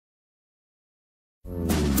If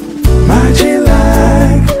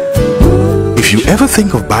you ever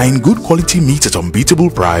think of buying good quality meat at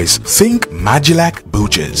unbeatable price, think Magilac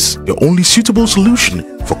Butchers, your only suitable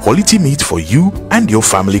solution for quality meat for you and your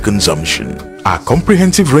family consumption. Our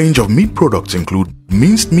comprehensive range of meat products include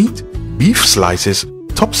minced meat, beef slices,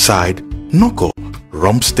 top side, knuckle,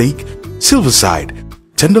 rump steak, silver side,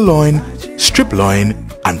 tenderloin, strip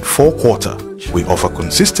loin, and forequarter. We offer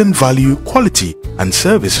consistent value, quality, and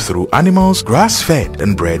service through animals grass-fed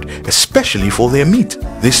and bred especially for their meat.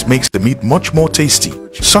 This makes the meat much more tasty,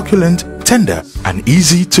 succulent, tender, and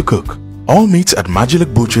easy to cook. All meats at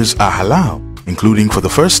Magilac Butchers are halal, including for the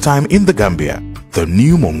first time in the Gambia, the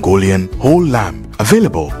new Mongolian whole lamb,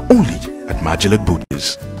 available only at Magilac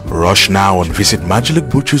Butchers. Rush now and visit Magilac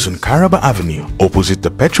Butchers on Caraba Avenue, opposite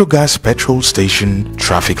the Petrogas petrol station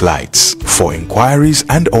traffic lights. For inquiries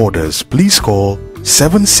and orders, please call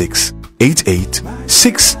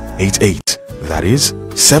 7688-688. That is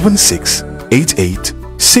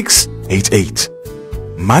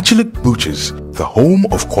 7688-688. Magilac Butchers, the home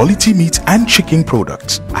of quality meat and chicken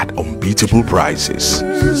products at unbeatable prices.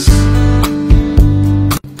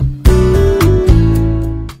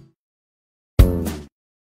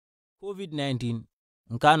 COVID-19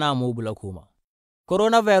 nkana mobula kuma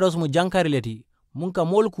coronavirus mu jankarileti mun ka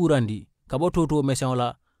mol kurandi ka bototo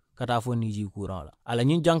mesenla kata fo niji kurala ala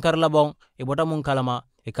nyin jankar la bon e bota mun kalama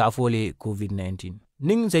e ka fole COVID-19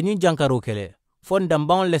 ning se nyin jankaro kele fon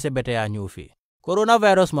damban lese bete ya nyofe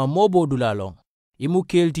coronavirus ma mobo dulalong imu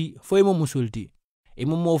kelti fo imu musulti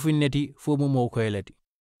imu mofinneti fo mu mo koyleti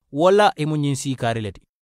wala imu nyin si karileti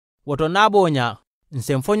woto nabonya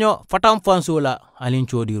nsemfonyo fatam fansola alin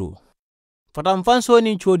chodiro fatam fanso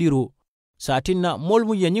ni chodiro satinna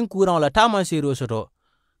molmu yanyin kuran la taman sero soto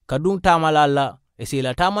kadung tamalalla e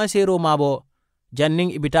sela taman sero mabo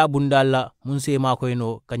janning ibita bundalla mun se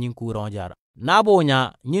makoyno kanyin kuran jara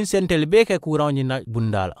nabonya nyin sentel beke kuran nyina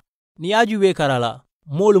bundala ni ajuwe karala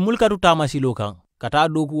molu mulkatu tamasilo kan kata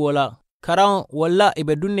doku wala karan walla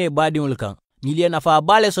ibe dunne badiul kan niliya nafa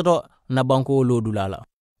bale soto na banko lodulala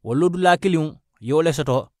wolodula kilin yole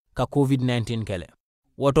soto ka COVID-19 kele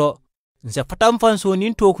woto nse fatam fanso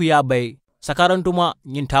nin toku ya bay sakarantuma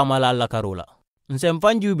nyin tamala alla karola nse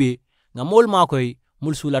mfanjube nga mol makoy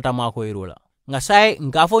mulsulata makoy rola nga say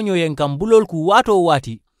nga fo nyoyen kam bulol ku wato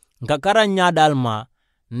wati nga karan nya dalma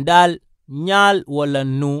ndal nyal wala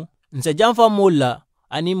nu nse jamfa molla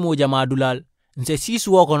ani mo jama dulal nse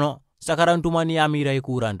sisu wokono sakarantuma ni amira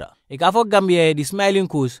kuranda e ka fo gambie di smiling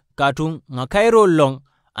coast katun nga kairo long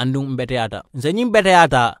andum mbeteata nse nyim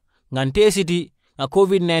beteata ngante city nga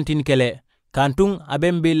COVID-19 kele kantung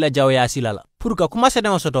abembe la jawya silala pour ka kuma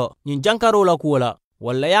sene soto nyin jankaro la kuola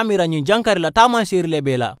wala yamira nyin jankari la taman sir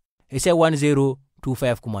lebela e se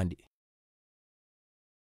 1025 kumandi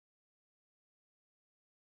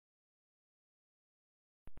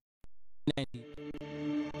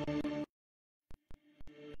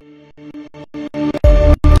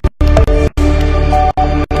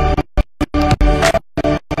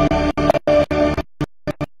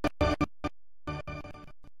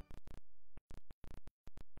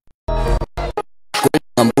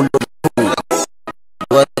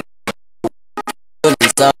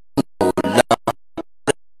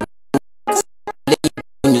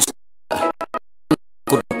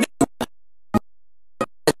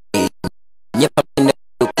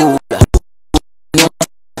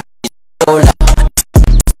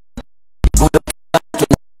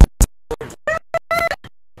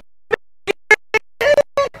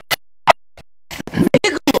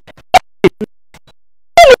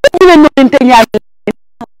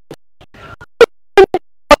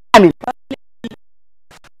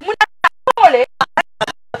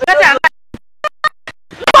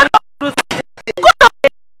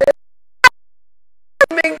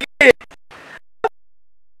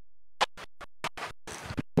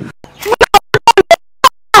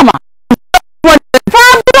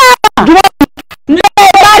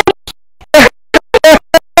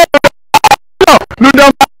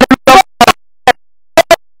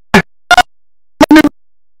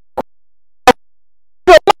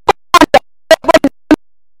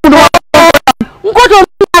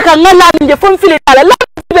ngala nje fon fili ala la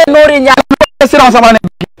be nori nya assurance amane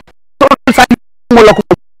sa ngola ko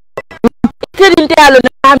tedinte ala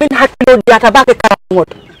na min hakilo diata bake karamot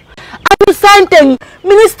adu santen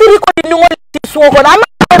ministry ko ni ngol ti so ko ama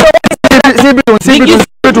sibitu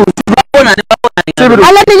bona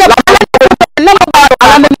ala ni jaba na ma baro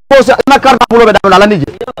ala ni posa na karba bulo be ala ni je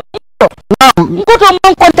ko to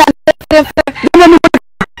mon kontan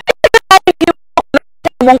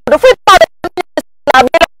mon ko fo pa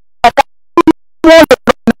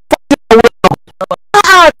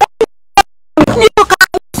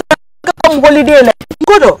holiday la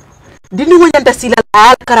ngodo dini wonyanta sila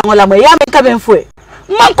al karangola mo ya men kamen fue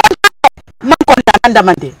man konta anda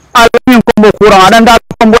mande alamin ko mo kurang adanda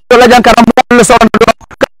ko mo la jankara mo le so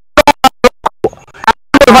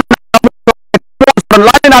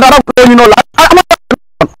la ni na dara ko ni no la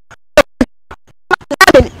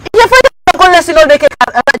ya fue con la sino de que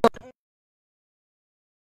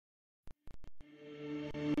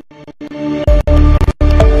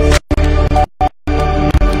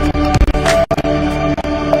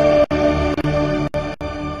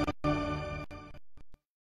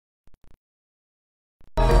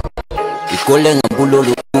Calling a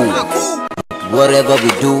bulolo, whatever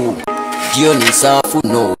we do, Johnny Safu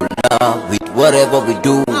no la with whatever we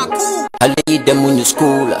do. I lead them in your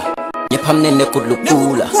school, Nyapamne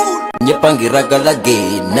Nekulukula, Nyapangi Ragala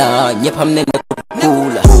Gena, Nyapamne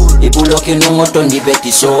Nekula, Ibuloki no moto ni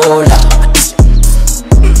beti sola,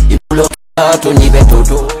 Ibuloki to ni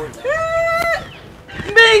betodo.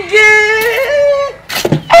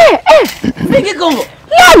 Bigi Congo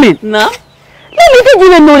Lamin na Lamin te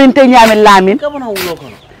jibe norin te nyamen Lamin Kabana wulo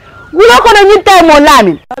kono nyinta mo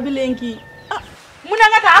Lamin abilenki muna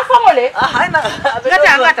ngata afamole haina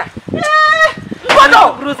ngata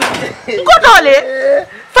ngoto le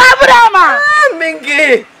Fabrama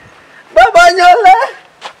mingi baba nyola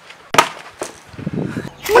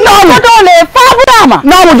muna ngoto le Fabrama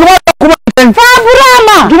na mo juma kuma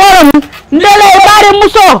Fabrama juma ndele bare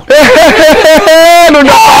muso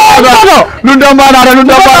nunda mana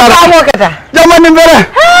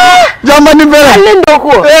jamani mbere lindo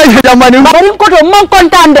ko jamani bari ko to man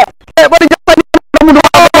kontande bari jamani mu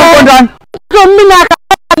kontan to mina ka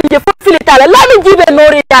je fo filitala Lamin jibe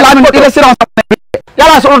nori Lamin ila siran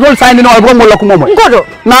yala so dol sayni no ko mo lakko momo ngodo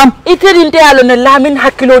nam iterinte yalo ne Lamin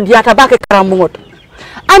hakkilo diata bake karamngot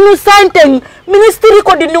anu santeng ministry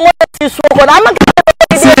ko di ngoto ci soko amaka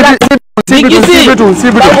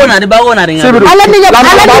bagona de ala ni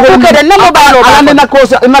ko de namo balo ala ni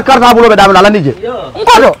nakosa na karta bulo be dam ala ni je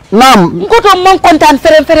ngodo nam ngoto mon kontan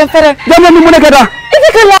fere jamani mu nekata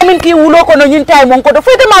idika Lamin ki wulo ko no nyinta mon ko do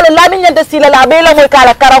fete malo Lamin nyanta sila la be la moy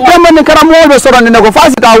kala karango jamani karamu be sorande ne ko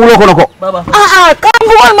fasi ka wulo ko nako baba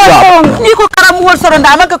karambo wol ma ko ni ko karambo wol soronda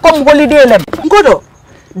amaka ko holiday lem ngodo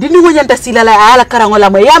dindi wonyanta sila la ala karango la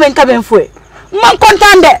moy yamen kamen fue man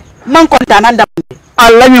kontan anda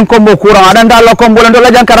alla min kombo kurang adanda la kombo ndo la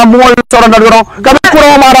jankara mol soronda doro kam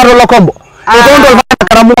kurang mara do la kombo ko ndo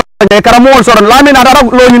fa karamu soron Lamin adara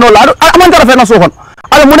lo ni no la amanta ra fe na sokon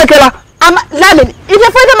ala mu nekela am Lamin ite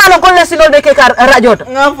foi de malo con le sinol de ke kar radio to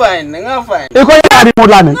nga fine e ko yaadi mo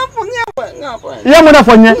Lamin nga fine ya mo na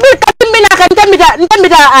fonye bi tambina kan tambita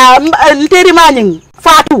nteri maning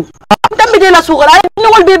Fatou tambite la sukol ay ni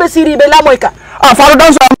wol bebe siri be la moy ka Fatou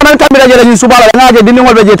dan so man tamira jere ni subala ngaaje dinni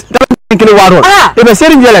ngol be jet kili waro e be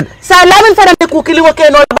serin jelet sa Lamin fana te ku kili wo ke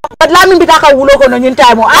no Lamin bi ta ka wulo ko no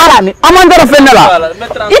nyinta mo Lamin amanda ra fenela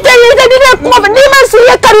ite dine ko ni man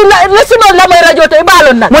siri kari le sinol la moy radio to e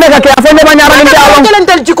balon na mo ne ka ke afende ma nyaara ni alon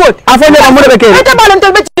kelentel jikot afende ma mo be ke ite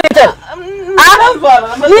balontel be citel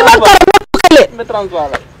ni man kara mo kele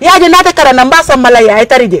yaje nata kara na mbasa malaya ay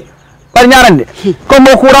tarije par ñarande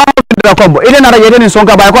kombo courant dira kombo ide na yede ni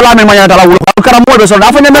sonka bay ko Lamin ma ñata la wulo karam mo be so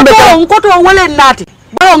afende membe ko to wole nati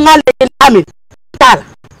bawo ngale Lamin tala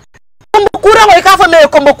kombo courant o ka fa me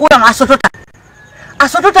kombo courant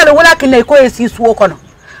asotota le wala kinai ko esi suwo kono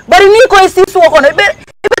bari ni ko esi suwo kono be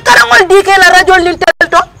karangol dike la radio lintel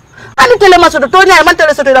to ani tele masoto to nya man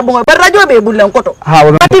tele soto la bongo bar radio be bulan koto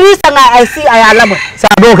batiri sanga ay si ay alamo sa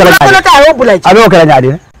do kala ko ta o bulaji ado kala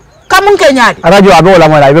nyaadi kamun ke nyaadi radio ado la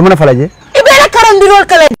mo la be mona falaje ibe la karandiro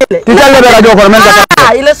kala jele ti talle be radio ko men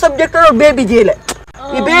ka ile subject ro baby jele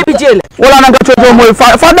baby jele wala nan ka toto moy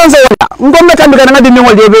fa dan se wala ngomme tambi ka ngadi ni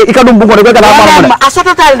ngol de be ikadum bu ko de kala ma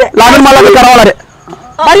asoto talde Lamin mala be karawala de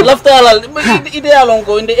bari laftalal ideal on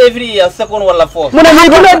ko inde every year second wala fourth muna ni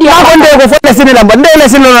ko di ko nde ko fota sinila ba ndele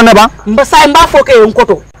sinilo ne ba mbasa mba foke en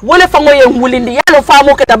koto wole fango yen wulindi yalo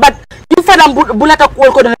famo keta bat yufana bulata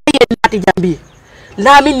ko ko na yen nati jambi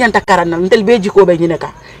Lamin nyanta karana ndel be jiko be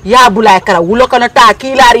nyineka ya bulay kara wulo kana ta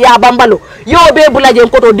kilar ya bambalo yo be bulaje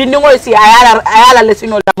koto dindi ngoy si ayala le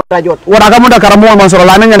sino la radio wala ka munda karamo man soro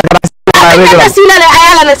Lamin nyanta kara sila le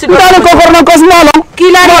ayala le sino ko korno ko smalo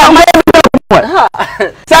kilar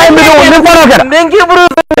sai mi do ni ko no kera nengi buru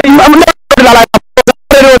la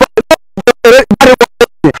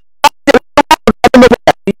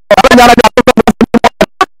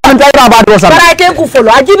bara ke ku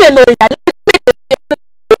folo ajibe no ya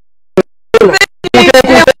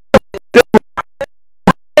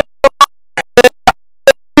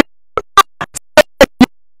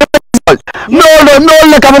no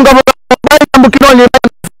le kamu bay tambu kino ni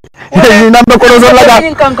ni nambe ko do la ga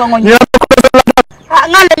ni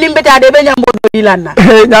ngale limbeta de be nyambo do dilanna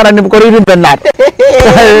nyara ni ko ri bennat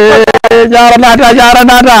nyara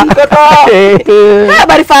nata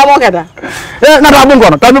bari faamo kada nata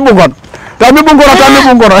bungono tammi bungono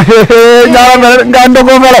nyara ngando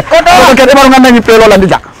ko mele ko kede bar nganda ni pelo la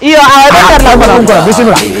ndija iyo awa la bungono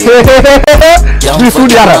bismillah bisu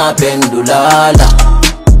diara pendulala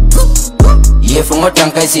yefu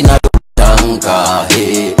ngotanka sina tanka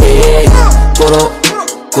koro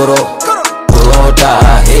korota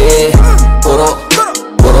korota.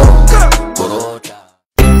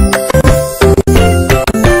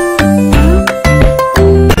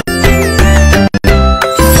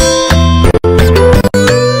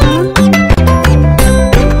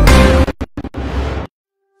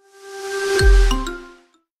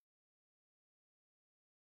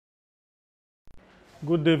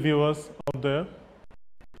 Good day, viewers out there.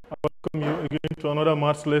 I welcome you again to another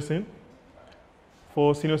maths lesson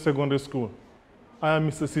for senior secondary school. I am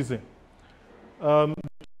Mr. Cisse. The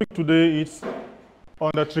topic today is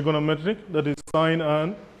on the trigonometric, that is sine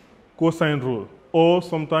and cosine rule, or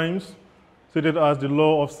sometimes stated as the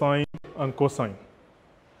law of sine and cosine.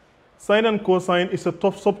 Sine and cosine is a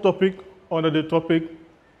subtopic under the topic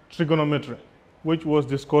trigonometry, which was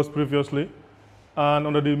discussed previously, and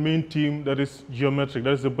under the main theme, that is geometric,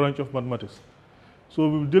 that is the branch of mathematics. So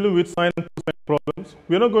we'll be dealing with sine and cosine problems.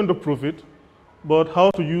 We're not going to prove it, but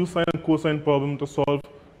how to use sine and cosine problem to solve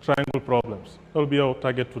triangle problems. That will be our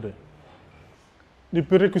target today. The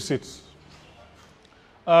prerequisites.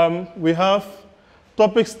 We have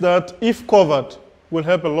topics that, if covered, will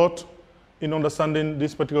help a lot in understanding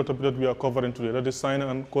this particular topic that we are covering today, that is sine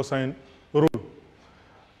and cosine rule.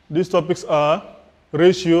 These topics are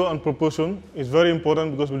ratio and proportion. Is very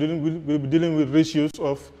important because we'll be dealing with ratios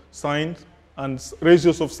of sines and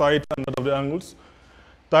ratios of sides and that of the angles.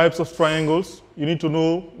 Types of triangles. You need to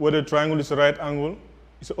know whether a triangle is a right angle,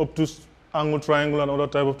 it's an obtuse angle triangle, and other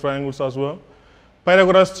type of triangles as well.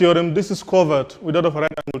 Pythagoras theorem, this is covered with that of a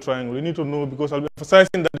right angle triangle. You need to know because I'll be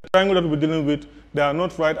emphasizing that the triangle that we're dealing with, they are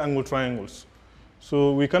not right angle triangles.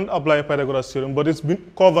 So we can't apply Pythagoras theorem, but it's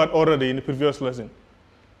been covered already in the previous lesson.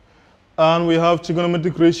 And we have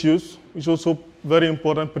trigonometric ratios, which is also very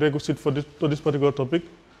important prerequisite for this particular topic.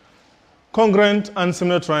 Congruent and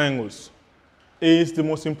similar triangles is the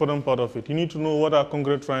most important part of it. You need to know what are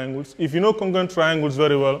congruent triangles. If you know congruent triangles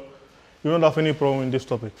very well, you don't have any problem in this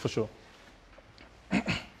topic, for sure.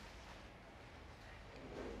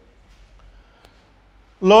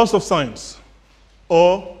 Laws of sines,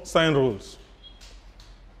 or sine rules.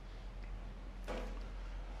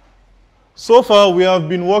 So far, we have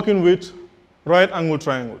been working with right angle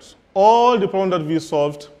triangles. All the problems that we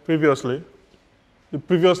solved previously, the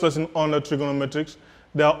previous lesson on the trigonometrics,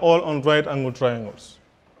 they are all on right angle triangles.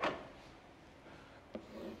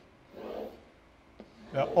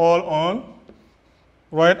 They are all on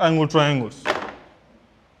right angle triangles.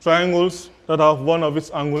 Triangles that have one of its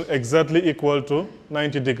angles exactly equal to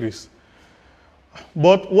 90 degrees.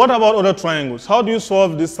 But what about other triangles? How do you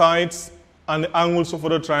solve the sides and the angles of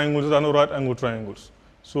other triangles that are not right angle triangles?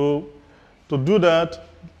 So to do that,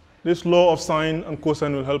 this law of sine and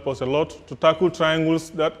cosine will help us a lot to tackle triangles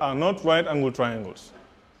that are not right angle triangles.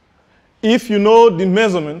 If you know the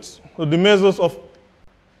measurements, or the measures of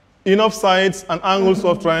enough sides and angles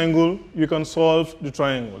of triangle, you can solve the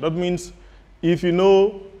triangle. That means if you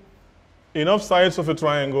know enough sides of a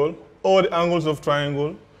triangle or the angles of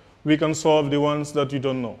triangle, we can solve the ones that you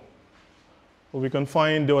don't know. Or we can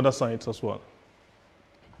find the other sides as well.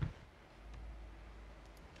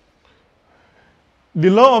 The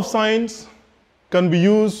law of sines can be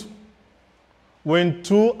used when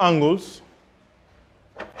two angles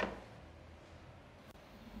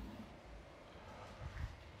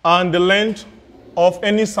and the length of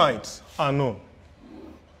any sides are known.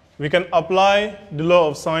 We can apply the law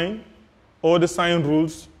of sine or the sine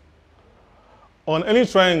rules on any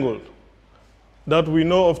triangle that we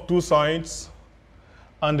know of two sides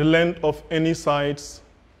and the length of any sides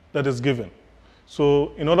that is given.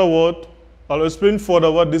 So in other words, I'll explain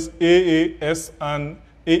further what this AAS and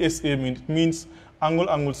ASA means. It means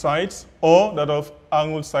angle sides, or that of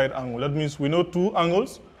angle side angle. That means we know two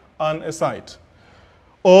angles and a side.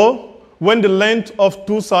 Or when the length of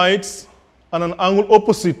two sides and an angle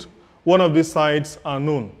opposite one of these sides are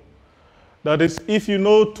known. That is, if you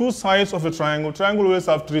know two sides of a triangle, triangle always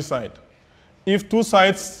have three sides. If two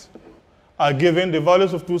sides are given, the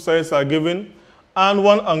values of two sides are given, and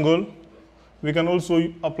one angle, we can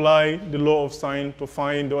also apply the law of sine to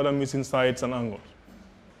find the other missing sides and angles.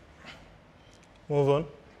 Move on.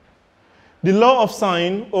 The law of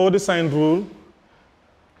sine, or the sine rule,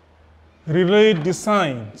 relate the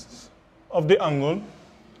sides of the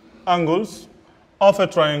angles of a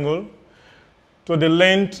triangle to the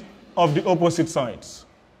length of the opposite sides.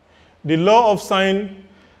 The law of sine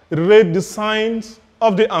relates the sides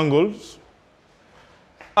of the angles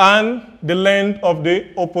and the length of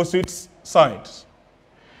the opposite sides.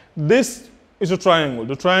 This is a triangle.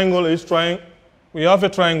 The triangle is we have a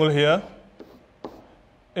triangle here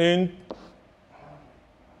in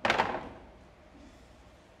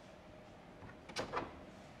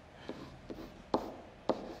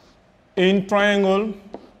triangle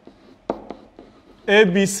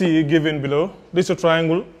ABC given below. This is a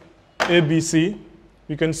triangle ABC.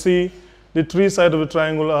 You can see the three sides of the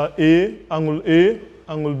triangle are A,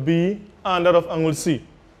 angle B, and that of angle C.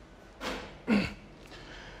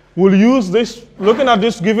 We'll use this, looking at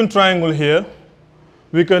this given triangle here,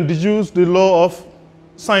 we can deduce the law of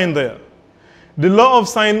sine there. The law of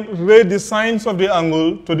sine relates the sides of the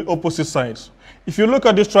angle to the opposite sides. If you look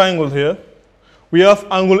at this triangle here, we have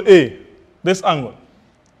angle A. This angle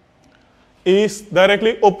is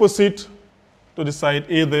directly opposite to the side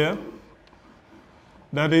A there.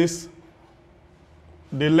 That is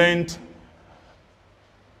the length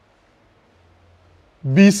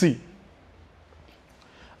BC.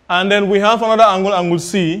 And then we have another angle, angle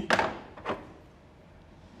C,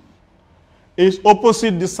 is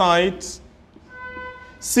opposite the side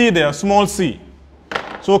C there, small c.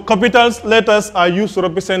 So capital letters are used to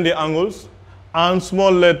represent the angles and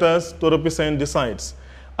small letters to represent the sides.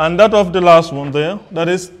 And that of the last one there, that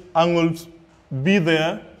is angle B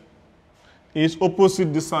there, is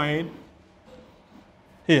opposite the side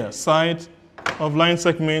here. Side of line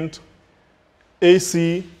segment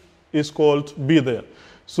AC is called B there.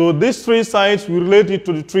 So these three sides, we relate it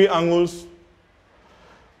to the three angles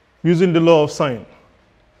using the law of sine,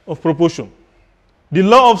 of proportion. The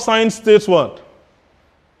law of sine states what?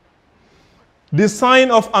 The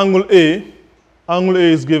sine of angle A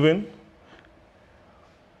is given,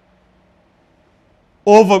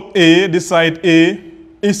 over A, the side A,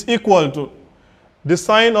 is equal to the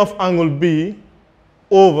sine of angle B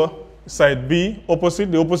over side B,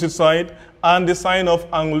 the opposite side, and the sine of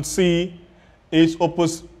angle C is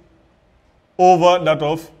opposite over that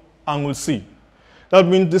of angle C. That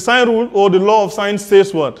means the sine rule or the law of sine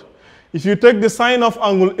says what? If you take the sine of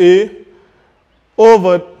angle A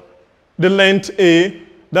over the length A,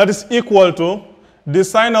 that is equal to the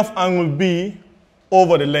sine of angle B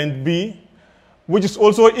over the length B, which is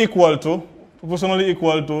also equal to, proportionally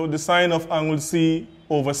equal to, the sine of angle C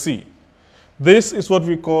over C. This is what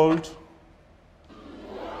we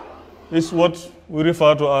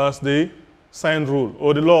refer to as the sine rule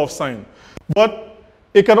or the law of sine. But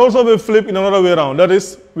it can also be flipped in another way around. That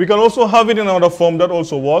is, we can also have it in another form that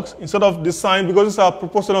also works. Instead of the sine, because these are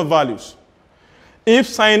proportional values. If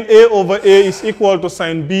sine A over A is equal to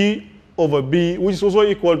sine B over B, which is also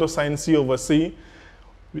equal to sine C over C,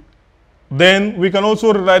 then we can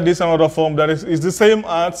also rewrite this in another form that is the same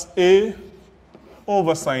as A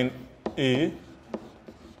over sine A,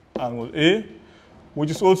 angle A,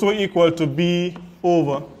 which is also equal to B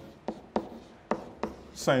over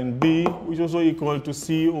sine B, which is also equal to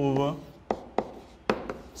C over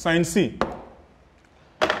sine C.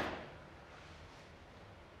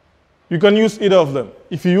 You can use either of them.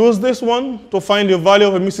 If you use this one to find the value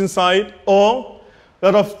of a missing side, or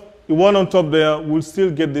that of the one on top there, we'll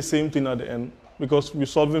still get the same thing at the end because we're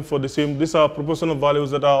solving for the same. These are proportional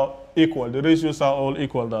values that are equal. The ratios are all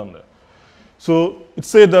equal down there. So it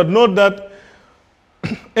said that note that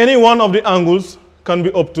any one of the angles can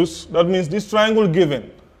be obtuse. That means this triangle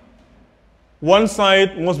given, one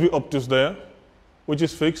side must be obtuse there, which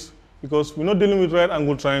is fixed because we're not dealing with right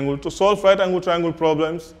angle triangle. To solve right angle triangle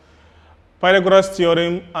problems, Pythagoras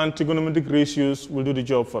theorem and trigonometric ratios will do the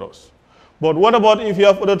job for us. But what about if you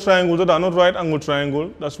have other triangles that are not right angle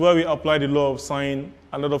triangle? That's where we apply the law of sine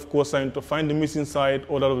and that of cosine to find the missing side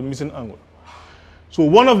or that of the missing angle. So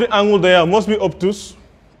one of the angles there must be obtuse.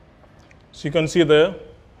 So you can see there.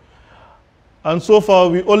 And so far,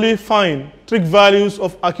 we only find trig values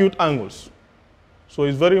of acute angles. So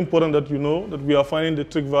it's very important that you know that we are finding the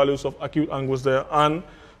trig values of acute angles there and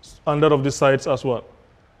that of the sides as well.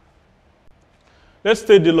 Let's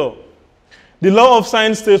state the law. The law of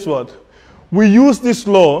sine states what? We use this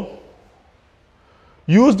law,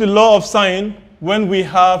 use the law of sine when we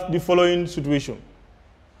have the following situation.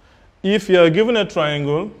 If you are given a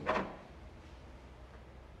triangle,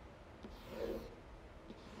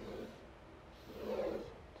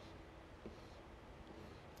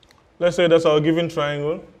 let's say that's our given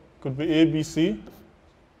triangle. Could be ABC,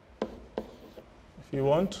 if you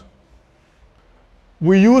want.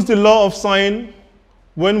 We use the law of sine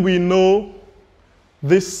when we know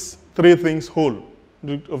these three things whole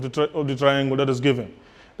of the triangle that is given.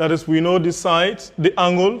 That is, we know the side, the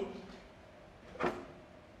angle,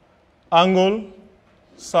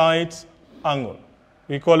 side, angle.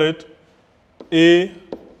 We call it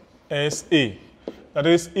ASA. That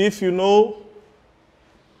is, if you know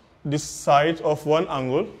the side of one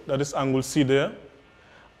angle, that is angle C there,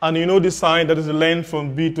 and you know the side, that is the length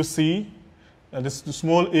from B to C, that is the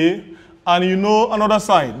small a, and you know another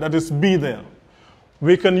side, that is B there.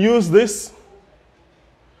 We can use this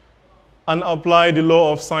and apply the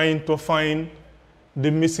law of sine to find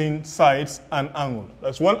the missing sides and angle.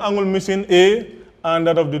 That's one angle missing, A, and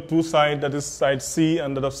that of the two sides, that is side C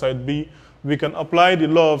and that of side B. We can apply the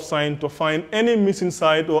law of sine to find any missing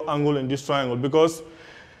side or angle in this triangle, because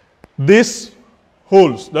this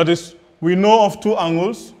holds. That is, we know of two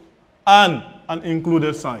angles and an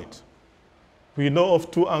included side. We know of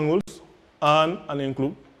two angles and an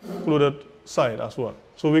included side as well.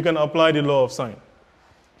 So we can apply the law of sine.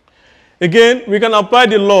 Again, we can apply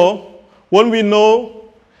the law when we know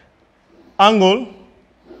angle,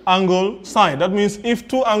 side. That means if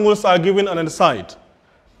two angles are given on a side,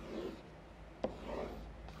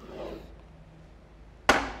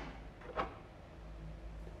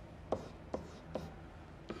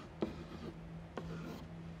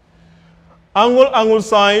 angle,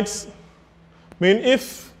 sides mean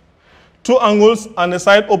if two angles and a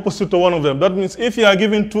side opposite to one of them. That means if you are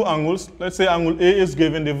given two angles, let's say angle A is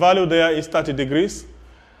given, the value there is 30 degrees.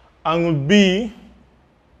 Angle B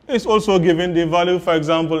is also given, the value, for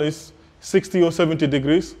example, is 60 or 70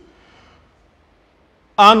 degrees.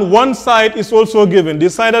 And one side is also given. The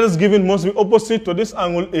side that is given must be opposite to this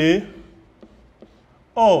angle A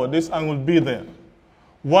or this angle B there.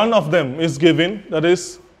 One of them is given, that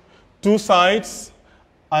is two sides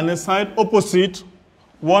and a side opposite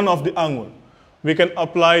one of the angle. We can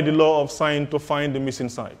apply the law of sine to find the missing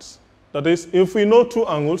sides. That is, if we know two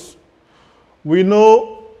angles, we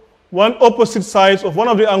know one opposite sides of one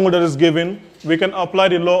of the angles that is given, we can apply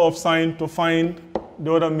the law of sine to find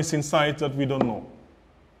the other missing sides that we don't know.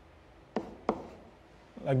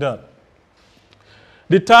 Like that.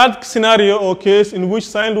 The third scenario or case in which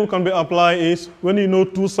sine rule can be applied is when you know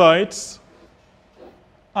two sides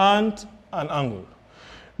and an angle.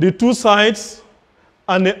 The two sides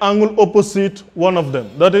and the angle opposite one of them.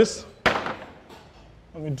 That is,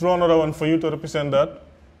 let me draw another one for you to represent that.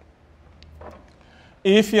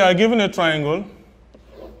 If you are given a triangle,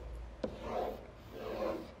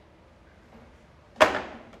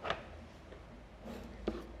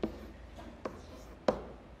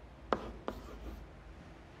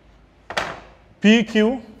 P,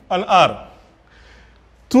 Q, and R.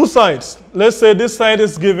 Two sides. Let's say this side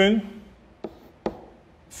is given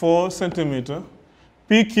 4 centimeters.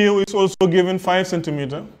 PQ is also given 5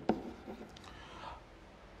 centimeters.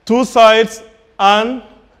 Two sides and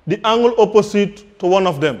the angle opposite to one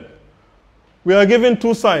of them. We are given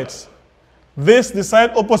two sides. The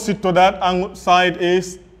side opposite to that angle side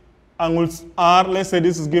is angle R. Let's say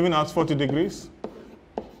this is given as 40 degrees.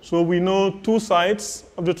 So we know two sides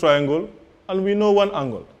of the triangle and we know one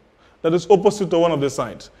angle that is opposite to one of the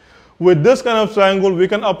sides. With this kind of triangle, we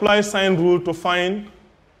can apply sine rule to find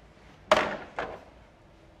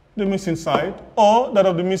the missing side or that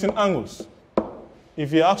of the missing angles.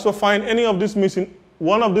 If you ask to find any of this missing,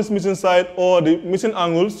 one of this missing side or the missing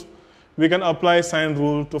angles, we can apply sine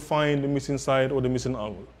rule to find the missing side or the missing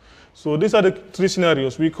angle. So these are the three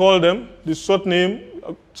scenarios. We call them, the short name,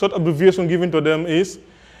 short abbreviation given to them is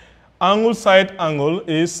angle side angle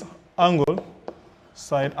is angle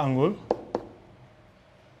side angle.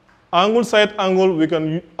 Angle side angle, we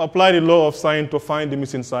can apply the law of sine to find the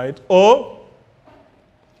missing side, or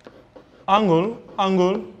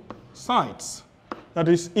angle sides. That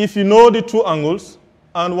is, if you know the two angles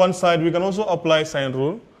and one side, we can also apply sine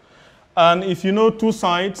rule. And if you know two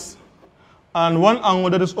sides and one angle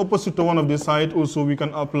that is opposite to one of the sides, also we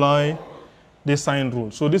can apply the sine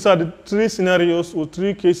rule. So these are the three scenarios or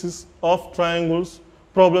three cases of triangles,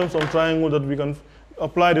 problems on triangle that we can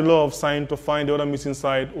apply the law of sine to find the other missing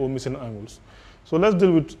side or missing angles. So let's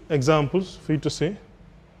deal with examples for you to see.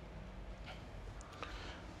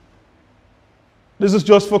 This is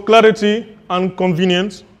just for clarity and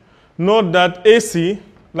convenience. Note that AC,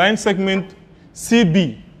 line segment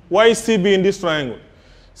CB. Why is CB in this triangle?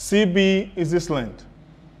 CB is this length.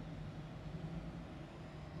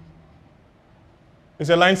 It's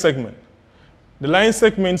a line segment. The line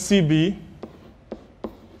segment CB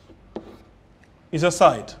is a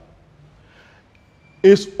side.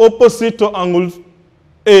 It's opposite to angle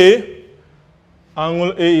A.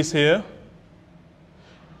 Angle A is here.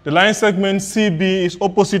 The line segment CB is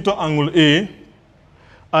opposite to angle A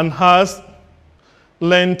and has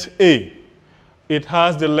length A. It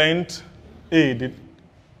has the length A.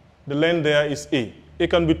 The length there is A. It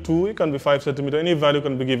can be 2, it can be 5 centimeters, any value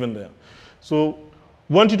can be given there. So,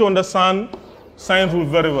 want you to understand sine rule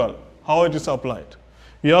very well, how it is applied.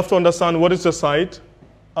 You have to understand what is the side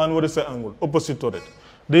and what is the angle opposite to it.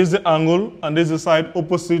 This is the angle and this is the side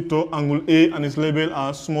opposite to angle A and it's labeled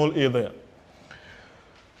as small a there.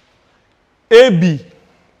 AB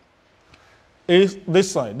is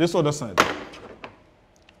this side, this other side.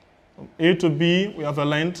 From A to B, we have a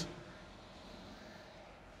length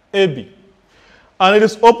AB. And it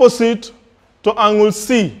is opposite to angle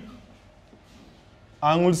C.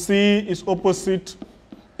 Angle C is opposite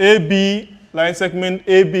AB, line segment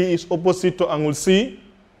AB is opposite to angle C.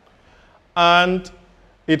 And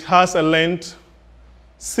it has a length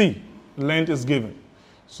C. Length is given.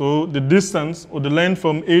 So the distance or the length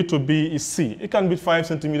from A to B is C. It can be 5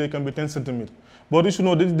 centimeters, it can be 10 centimeters. But you should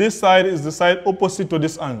know that this side is the side opposite to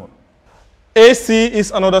this angle. AC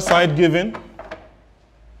is another side given.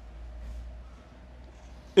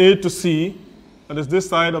 A to C, that is this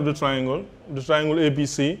side of the triangle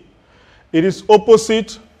ABC. It is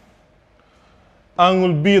opposite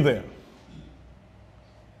angle B there.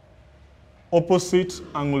 Opposite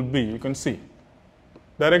angle B, you can see.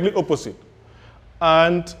 Directly opposite.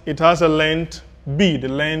 And it has a length B. The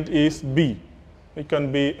length is B. It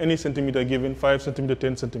can be any centimeter given, 5 centimeters,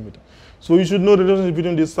 10 centimeters. So you should know the difference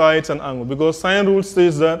between these sides and angle, because sine rule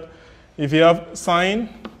says that if you have sine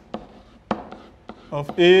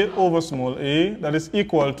of A over small a, that is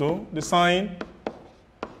equal to the sine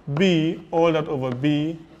B, all that over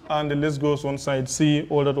B, and the list goes on side C,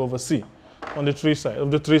 all that over C, on the three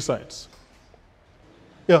sides.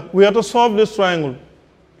 Yeah, we have to solve this triangle.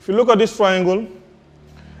 If you look at this triangle,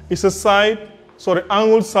 it's a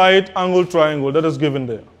angle side angle triangle that is given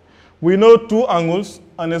there. We know two angles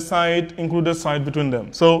and a side included side between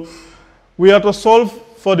them. So we have to solve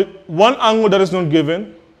for the one angle that is not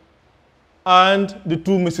given and the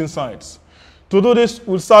two missing sides. To do this,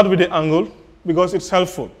 we'll start with the angle because it's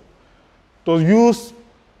helpful. To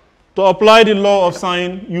apply the law of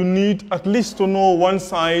sine, you need at least to know one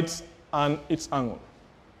side and its angle.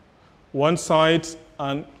 One side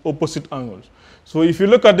and opposite angles. So if you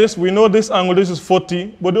look at this, we know this angle, this is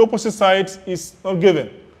 40, but the opposite side is not given.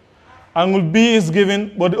 Angle B is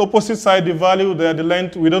given, but the opposite side, the value there, the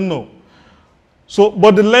length, we don't know. So,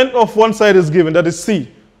 but the length of one side is given, that is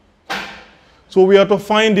C. So we have to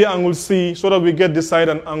find the angle C so that we get the side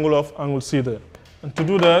and angle of angle C there. And to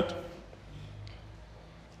do that,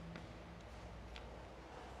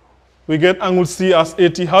 we get angle C as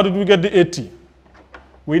 80. How did we get the 80?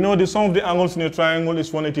 We know the sum of the angles in a triangle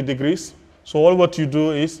is 180 degrees. So all what you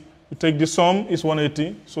do is, you take the sum is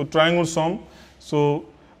 180, so triangle sum. So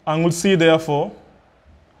angle C therefore,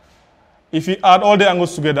 if you add all the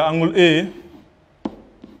angles together, angle A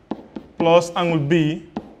plus angle B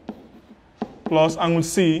plus angle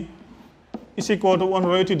C is equal to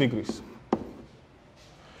 180 degrees.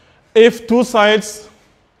 If two sides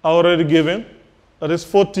are already given, that is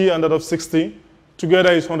 40 and that of 60,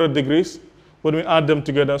 together is 100 degrees, when we add them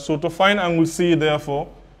together. So to find angle C, therefore,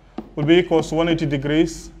 will be equal to 180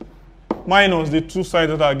 degrees minus the two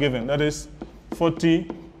sides that are given, that is 40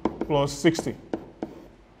 plus 60.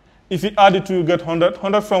 If you add the two, you get 100.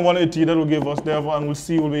 100 from 180, that will give us, therefore, angle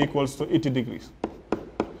C will be equal to 80 degrees.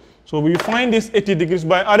 So we find this 80 degrees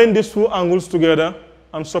by adding these two angles together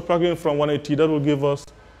and subtracting from 180. That will give us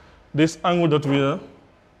this angle that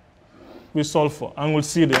we solve for, angle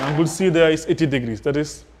C there. Angle C there is 80 degrees. That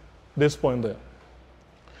is this point there.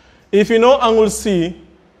 If you know angle C,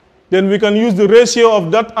 then we can use the ratio of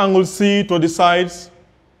that angle C to the sides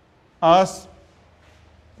as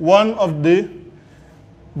one of the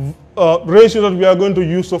ratio that we are going to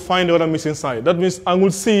use to find the other missing side. That means angle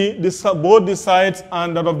C, both the sides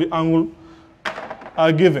and that of the angle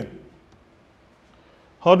are given.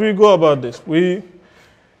 How do we go about this?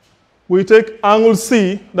 We take angle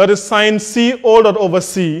C, that is sine C all that over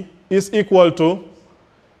C is equal to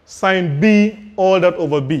sine B all that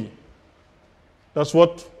over B. That's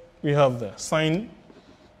what we have there. Sine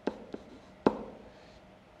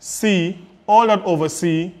C all that over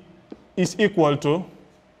C is equal to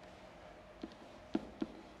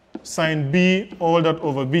sine B all that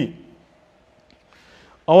over B.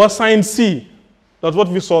 Our sine C, that's what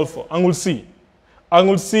we solve for, angle C.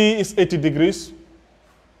 Angle C is 80 degrees.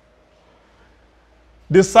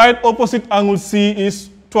 The side opposite angle C is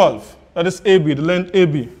 12. That is AB, the length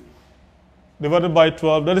AB, divided by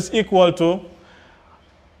 12. That is equal to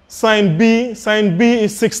sine B. Sine B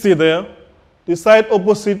is 60 there. the side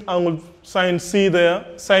opposite angle sine C there,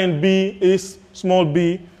 sine B is small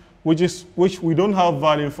b, which we don't have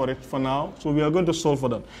value for it for now, so we are going to solve for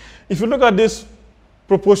that. If you look at this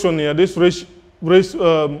proportion here, this two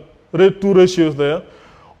ratios there,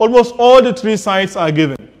 almost all the three sides are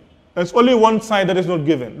given. There's only one side that is not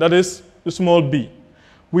given, that is the small b.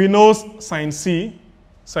 We know sine C.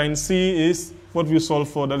 Sine C is what we solve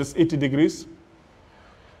for, that is 80 degrees.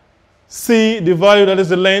 C, the value that is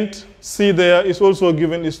the length, C there is also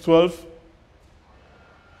given, is 12.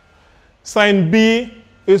 Sine B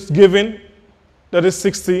is given, that is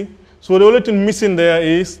 60. So the only thing missing there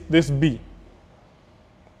is this B.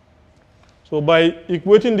 So by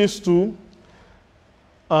equating these two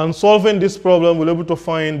and solving this problem, we're able to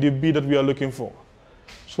find the B that we are looking for.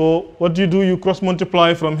 So what do? You cross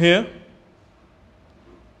multiply from here.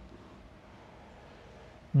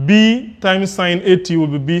 B times sine 80 will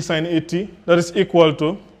be B sine 80. That is equal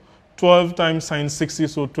to 12 times sine 60,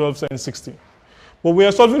 so 12 sine 60. But we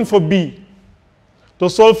are solving for B. To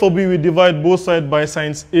solve for B, we divide both sides by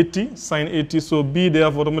sine 80, so B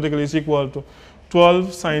therefore automatically is equal to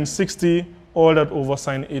 12 sine 60 all that over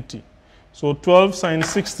sine 80. So 12 sine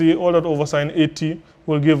 60 all that over sine 80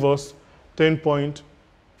 will give us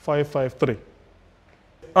 10.553.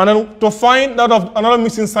 And then to find that of another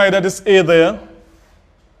missing side, that is A there,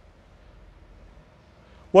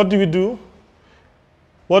 what do we do?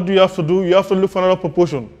 What do you have to do? You have to look for another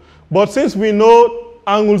proportion. But since we know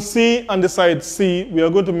angle C and the side C, we are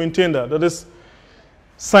going to maintain that. That is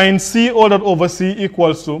sine C all that over C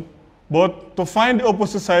equals to, but to find the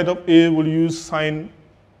opposite side of A, we'll use sine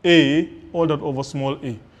A all that over small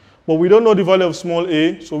a. But we don't know the value of small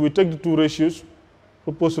a, so we take the two ratios,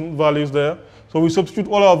 proportion values there. So we substitute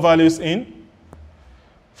all our values in.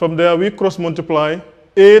 From there, we cross multiply.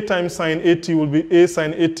 A times sine 80 will be A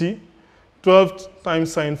sine 80. 12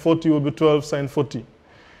 times sine 40 will be 12 sine 40.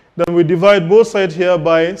 Then we divide both sides here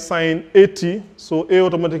by sine 80. So A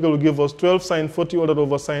automatically will give us 12 sine 40 all that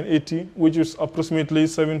over sine 80, which is approximately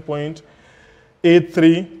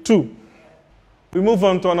 7.832. We move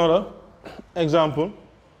on to another example.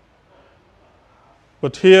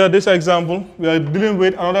 But here, this example, we are dealing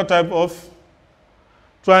with another type of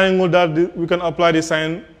triangle that we can apply the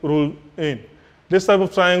sine rule in. This type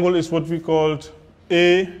of triangle is what we called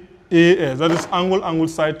AAS. That is angle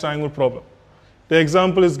side triangle problem. The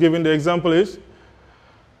example is given. The example is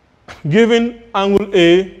given angle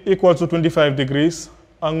A equals to 25 degrees,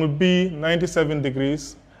 angle B 97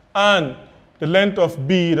 degrees, and the length of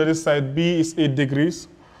B, that is side B, is 8 degrees.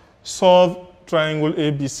 Solve triangle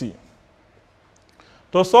ABC.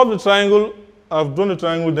 To solve the triangle, I've drawn the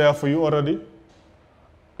triangle there for you already.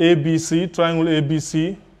 ABC, triangle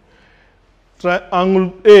ABC.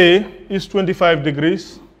 Angle A is 25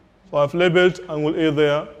 degrees. So I've labeled angle A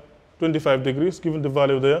there, 25 degrees, given the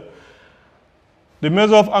value there. The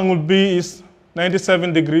measure of angle B is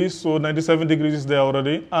 97 degrees, so 97 degrees is there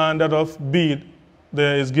already. And that of B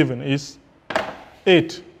there is given, is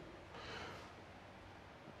 8.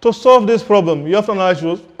 To solve this problem, you have to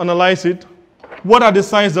analyze it. What are the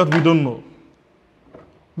sides that we don't know?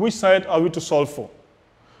 Which side are we to solve for?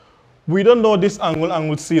 We don't know this angle,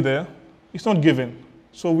 angle C there. It's not given.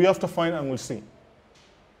 So we have to find angle C.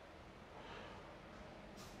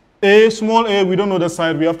 A, small a, we don't know the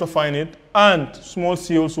side, we have to find it. And small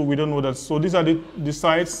c also, we don't know that. So these are the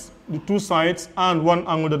sides, the two sides, and one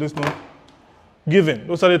angle that is not given.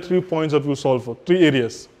 Those are the 3 points that we'll solve for, 3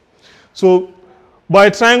 areas. So by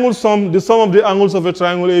triangle sum, the sum of the angles of a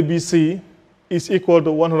triangle ABC is equal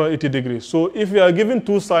to 180 degrees. So if we are given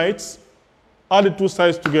two sides, add the two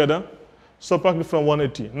sides together, subtract it from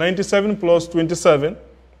 180. 97 plus 27,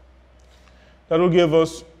 that will give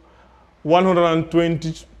us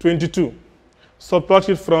 122. Subtract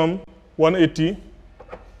it from 180.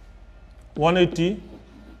 180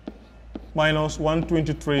 minus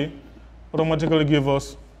 123 automatically give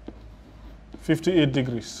us 58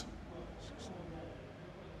 degrees.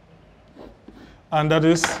 And that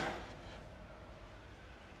is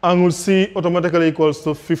angle C automatically equals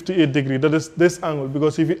to 58 degrees. That is this angle,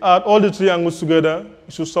 because if you add all the 3 angles together,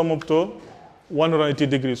 it should sum up to 180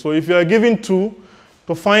 degrees. So if you are given 2,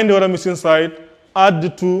 to find the other missing side, add the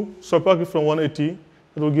 2, subtract it from 180,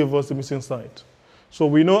 it will give us the missing side. So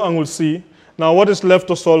we know angle C. Now what is left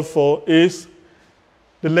to solve for is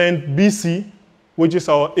the length BC, which is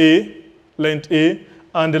our A, length A,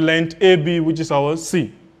 and the length AB, which is our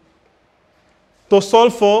C. To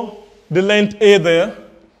solve for the length A there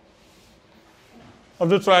of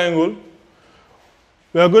the triangle,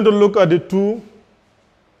 we are going to look at the 2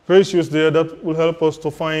 ratios there that will help us to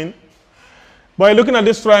find. By looking at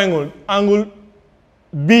this triangle, angle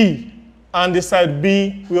B And the side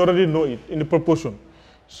B, we already know it in the proportion.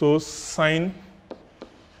 So sine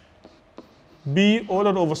B all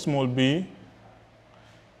that over small b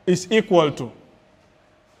is equal to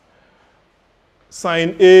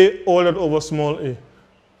sine A all that over small a.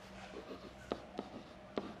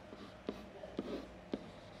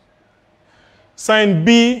 Sine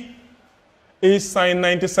B is sine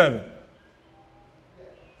 97.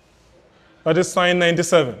 That is sine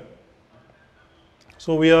 97.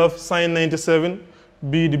 So we have sine 97,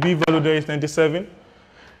 B, the B value there is 97.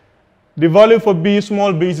 The value for B,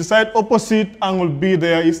 small b, is the side opposite angle B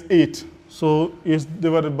there is 8. So it's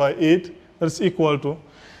divided by 8. That's equal to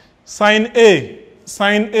sine A.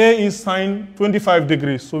 Sine A is sine 25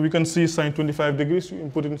 degrees. So we can see sine 25 degrees. You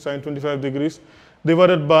input in sine 25 degrees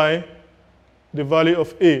divided by the value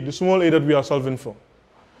of A, the small a that we are solving for.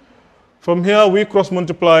 From here, we cross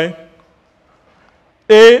multiply.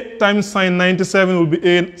 A times sine 97 will be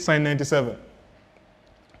A sine 97.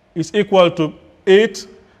 It's equal to 8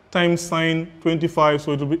 times sine 25,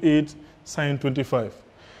 so it will be 8 sine 25.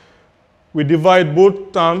 We divide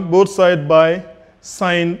both sides by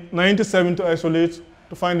sine 97 to isolate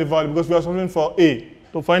to find the value, because we are solving for A.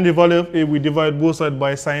 To find the value of A, we divide both sides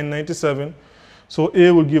by sine 97. So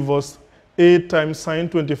A will give us 8 times sine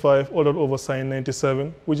 25 all that over sine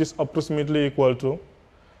 97, which is approximately equal to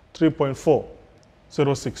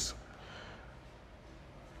 3.406.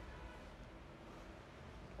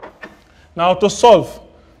 Now to solve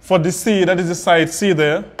for the C, that is the side C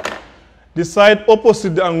there, the side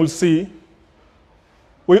opposite the angle C,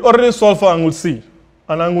 we already solved for angle C,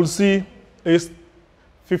 and angle C is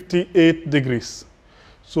 58 degrees.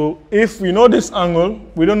 So if we know this angle,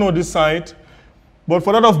 we don't know this side, but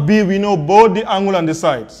for that of B, we know both the angle and the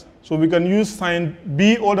sides. So we can use sine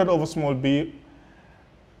B all that over small b,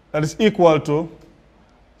 that is equal to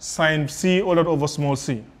sine C all that over small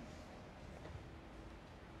c.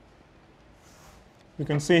 You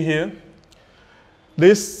can see here,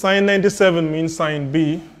 this sine 97 means sine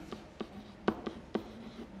B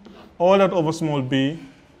all that over small b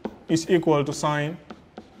is equal to sine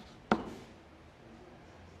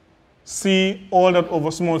C all that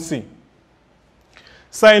over small c.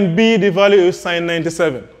 Sine B, the value is sine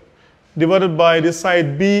 97, divided by the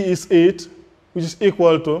side B is 8, which is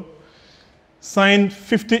equal to sine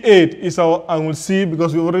 58 is our angle C,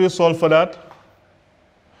 because we already solved for that,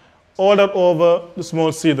 all that over the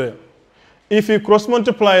small c there. If we cross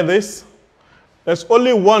multiply this, there's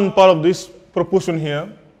only one part of this proportion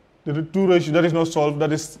here, the two ratio that is not solved,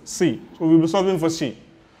 that is C. So we'll be solving for C.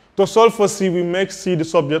 To solve for C, we make C the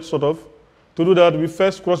subject, sort of. To do that, we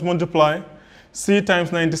first cross multiply. C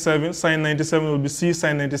times 97, sine 97 will be C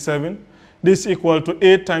sine 97. This is equal to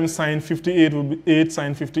 8 times sine 58 will be 8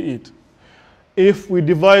 sine 58. If we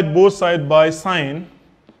divide both sides by sine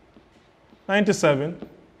 97,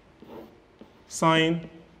 sine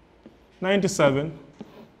 97,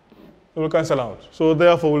 it will cancel out. So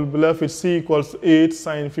therefore, we'll be left with C equals 8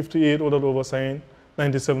 sine 58 all that over sine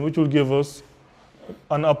 97, which will give us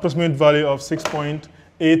an approximate value of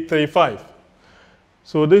 6.835.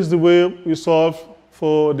 So this is the way we solve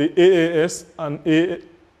for the AAS and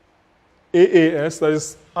AAS, that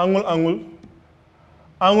is angle,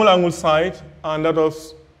 side, and that of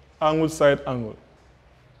angle, side, angle.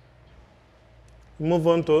 Move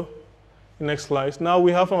on to the next slide. Now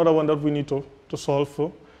we have another one that we need to solve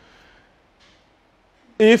for.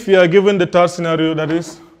 If we are given the third scenario, that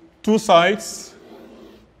is two sides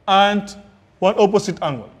and one opposite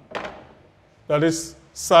angle, that is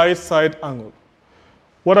side angle.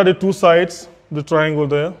 What are the two sides? The triangle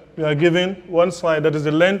there. We are given one side, that is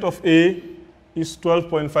the length of A is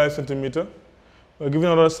 12.5 centimeter. We are given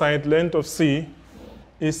another side, length of C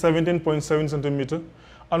is 17.7 centimeter.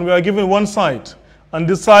 And we are given one side. And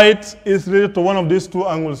this side is related to one of these two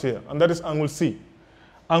angles here, and that is angle C.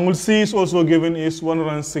 Angle C is also given is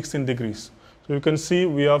 116 degrees. So you can see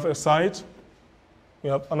we have a side,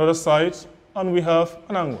 we have another side, and we have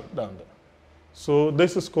an angle down there. So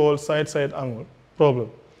this is called side-side angle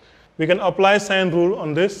problem. We can apply sine rule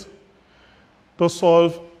on this to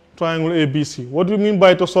solve triangle ABC. What do we mean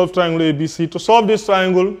by to solve triangle ABC? To solve this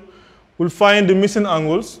triangle, we'll find the missing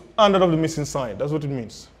angles and that of the missing side. That's what it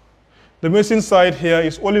means. The missing side here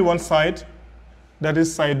is only one side, that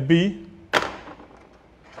is side B.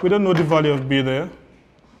 We don't know the value of B there.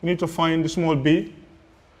 We need to find the small b,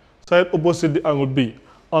 side opposite the angle B.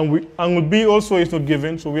 Angle B also is not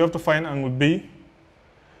given, so we have to find angle B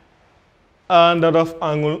and that of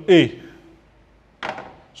angle A.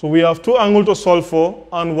 So we have two angles to solve for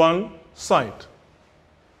and one side.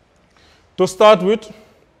 To start with,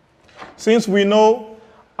 since we know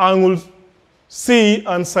angle C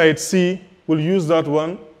and side C, we'll use that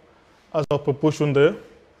one as our proportion there.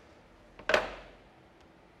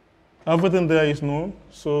 Everything there is known,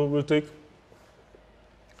 so we'll take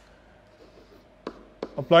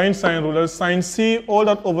applying sine rule. Sine C, all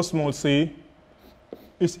that over small c,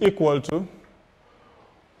 is equal to,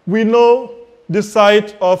 we know the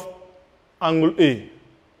side of angle A.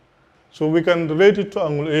 So we can relate it to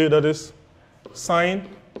angle A, that is sine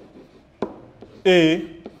A,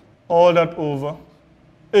 all that over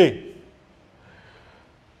A.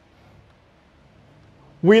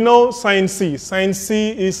 We know sine C. Sine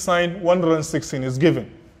C is sine 116, is given.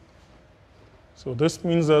 So this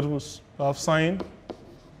means that we have sine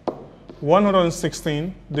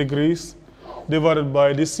 116 degrees divided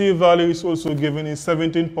by the C value is also given is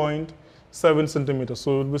 17.7 centimeters.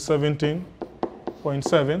 So it will be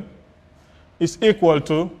 17.7 is equal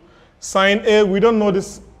to sine A. We don't know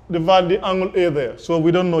this, the angle A there, so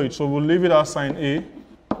we don't know it. So we'll leave it as sine A.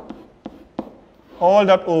 All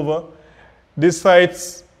that over this side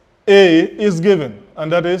A is given,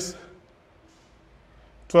 and that is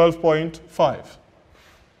 12.5.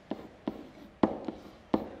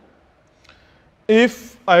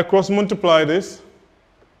 If I cross multiply this,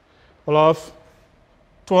 I'll have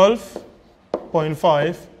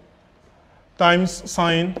 12.5 times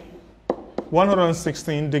sine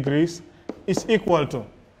 116 degrees is equal to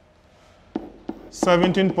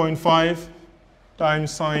 17.5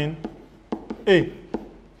 times sine A.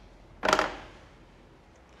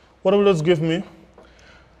 What will this give me?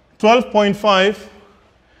 12.5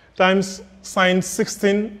 times sine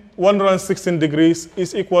 116 degrees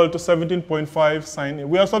is equal to 17.5 sine A.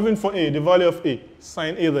 We are solving for A, the value of A,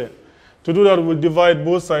 sine A there. To do that, we'll divide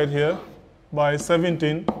both sides here by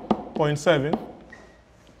 17.7.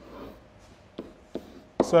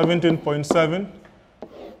 17.7.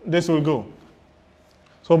 This will go.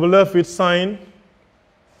 So we'll be left with sine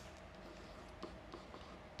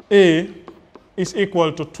A is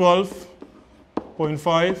equal to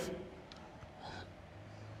 12.5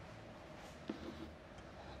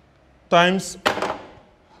 times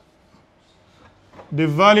the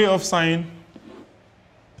value of sine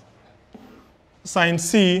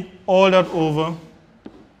C, all that over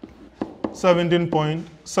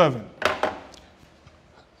 17.7.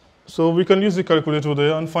 So we can use the calculator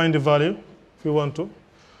there and find the value if you want to.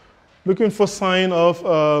 Looking for sine of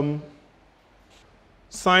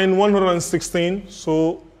sine 116,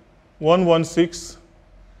 so 116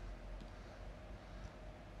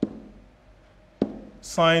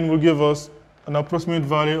 sine will give us an approximate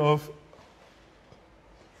value of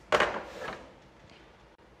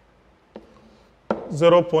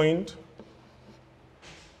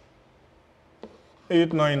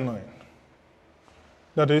 0.899.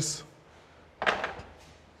 That is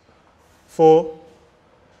for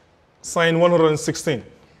sine 116.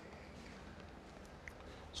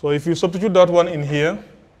 So if you substitute that one in here,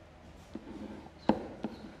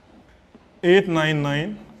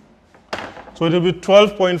 899, so it will be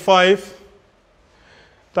 12.5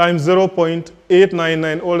 times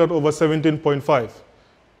 0.899, all that over 17.5.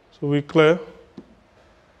 So we clear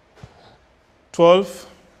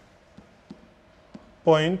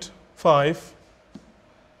 12.5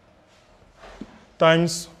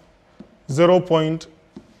 times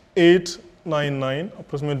 0.899,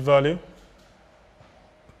 approximate value.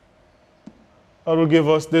 That will give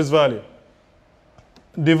us this value,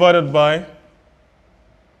 divided by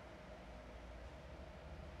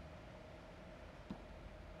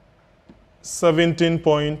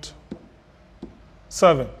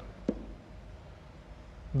 17.7.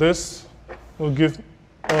 This will give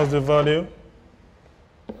us the value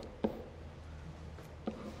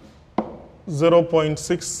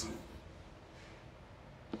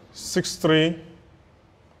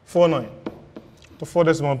 0.66349 to 4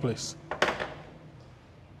 decimal place.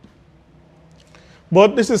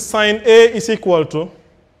 But this is sine A is equal to,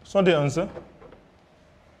 it's not the answer.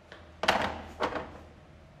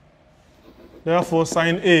 Therefore,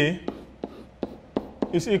 sine A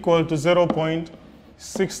is equal to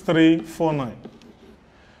 0.6349.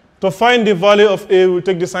 To find the value of A, we'll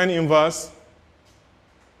take the sine inverse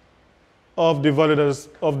of the value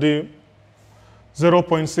of the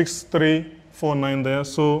 0.6349 there.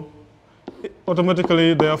 So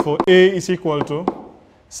automatically, therefore, A is equal to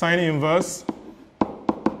sine inverse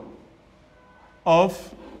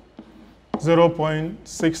of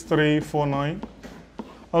 0.6349.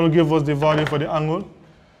 That will give us the value for the angle. I'm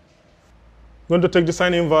going to take the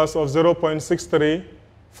sine inverse of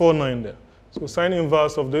 0.6349 there. So sine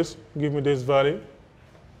inverse of this, give me this value.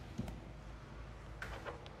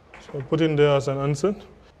 So I put in there as an answer.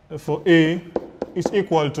 Therefore, A is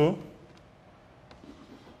equal to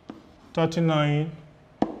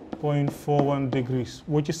 39.41 degrees,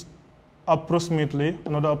 which is approximately,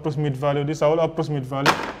 another approximate value, this is our approximate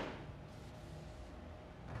value.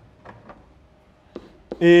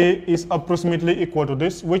 A is approximately equal to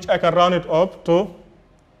this, which I can round it up to,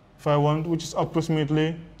 if I want, which is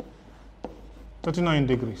approximately 39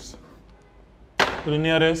 degrees. To the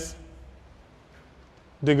nearest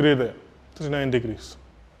degree there, 39 degrees.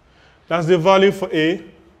 That's the value for A.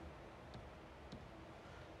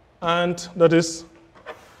 And that is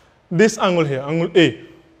this angle here, angle A.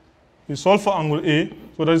 We solve for angle A,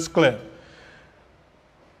 so that is clear.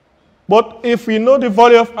 But if we know the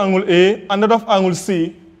value of angle A and that of angle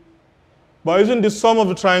C, by using the sum of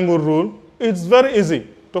the triangle rule, it's very easy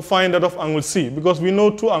to find that of angle C, because we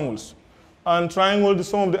know two angles. And triangle, the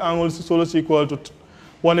sum of the angles is always equal to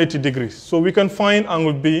 180 degrees. So we can find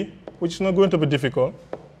angle B, which is not going to be difficult.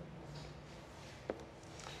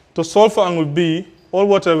 To solve for angle B, all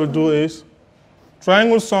what I will do is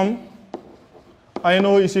triangle sum, I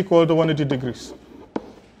know is equal to 180 degrees.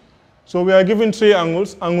 So we are given three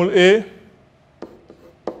angles, angle A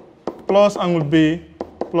plus angle B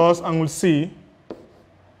plus angle C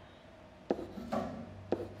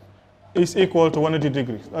is equal to 180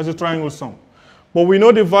 degrees. That's a triangle sum. But we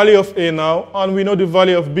know the value of A now, and we know the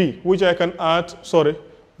value of B, which I can add, sorry,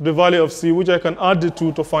 the value of C, which I can add the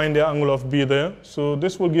two to find the angle of B there. So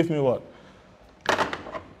this will give me what?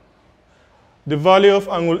 The value of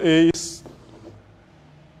angle A is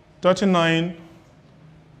 39.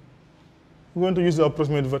 We're going to use the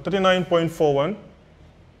approximate value, 39.41.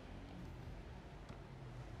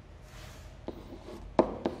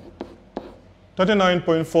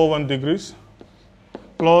 degrees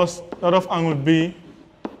plus that of angle B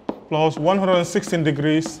plus 116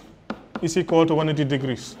 degrees is equal to 180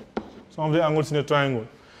 degrees. Some of the angles in the triangle.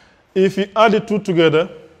 If we add the two together,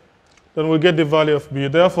 then we'll get the value of B.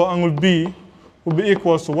 Therefore, angle B will be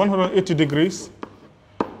equal to 180 degrees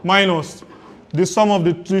minus the sum of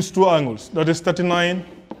these two angles, that is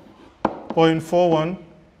 39.41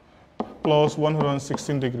 plus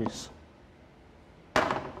 116 degrees.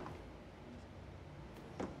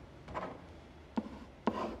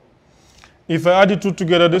 If I add the two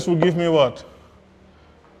together, this will give me what?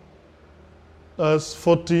 That's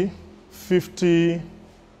 40,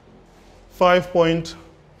 55 point,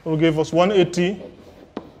 will give us 180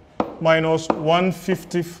 minus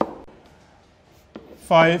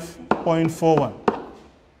 155.41,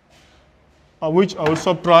 which I will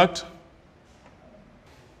subtract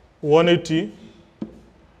 180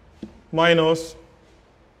 minus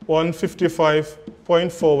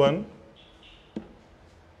 155.41,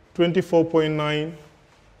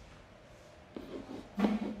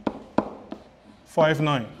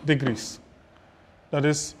 24.959 degrees. That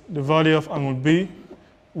is the value of angle B,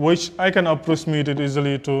 which I can approximate it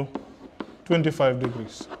easily to 25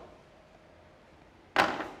 degrees.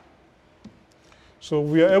 So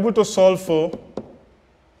we are able to solve for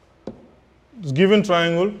this given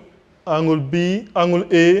triangle, angle B, angle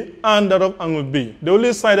A, and that of angle B. The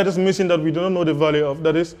only side that is missing that we do not know the value of,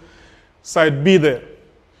 that is side B there.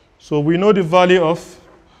 So we know the value of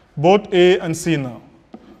both A and C now.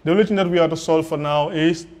 The only thing that we have to solve for now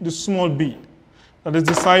is the small b. That is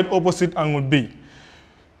the side opposite angle B.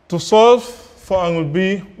 To solve for angle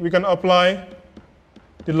B, we can apply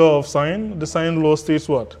the law of sine. The sine law states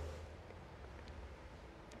what?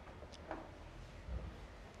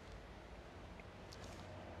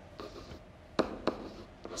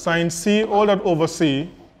 Sine C all that over C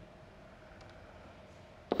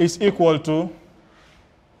is equal to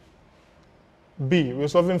B. We're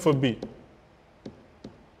solving for B.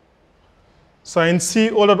 Sine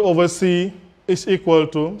C all that over C is equal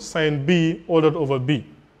to sine B all that over B.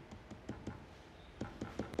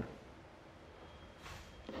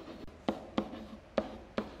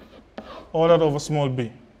 All that over small b.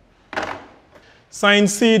 Sine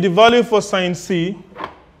C, the value for sine C,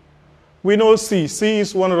 we know C. C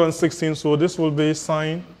is 116, so this will be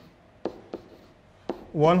sine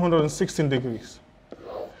 116 degrees.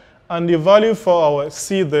 And the value for our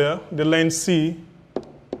C there, the length C,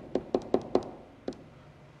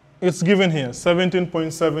 it's given here,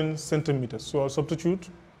 17.7 centimeters. So I'll substitute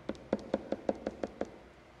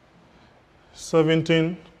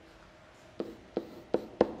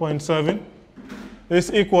 17.7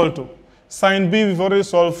 is equal to sine B. We've already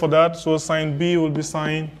solved for that, so sine B will be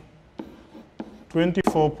sine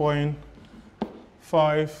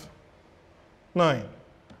 24.59.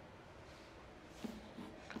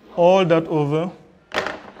 All that over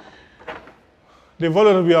the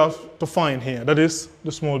value that we have to find here, that is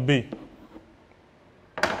the small b.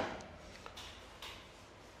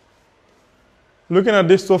 Looking at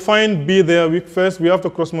this, to find B there, first we have to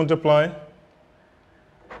cross multiply.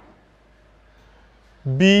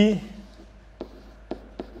 B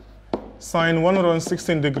sine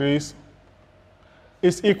 116 degrees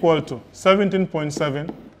is equal to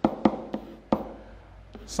 17.7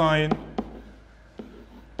 sine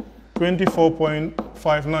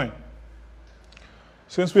 24.59.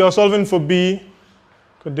 Since we are solving for B, we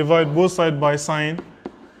could divide both sides by sine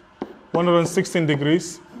 116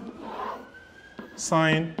 degrees,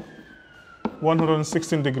 sine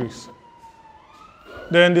 116 degrees.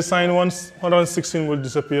 Then the sine 116 will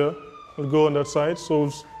disappear, will go on that side.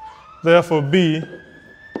 So therefore B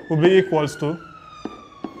will be equals to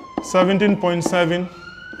 17.7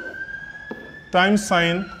 times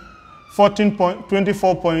sine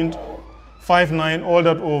 24.59, all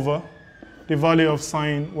that over the value of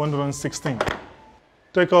sine 116.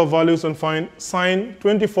 Take our values and find sine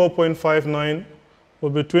 24.59 will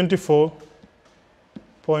be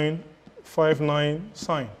 24.59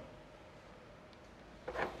 sine.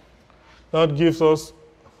 That gives us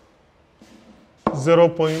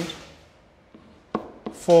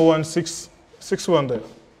 0.41661 there.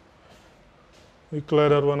 We clear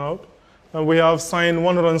that one out. And we have sine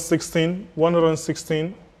 116.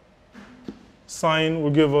 116 sine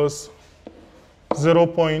will give us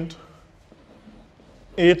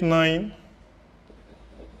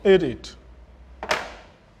 0.8988.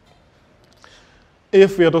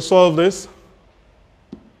 If we are to solve this,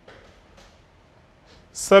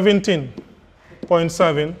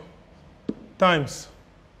 17.7 times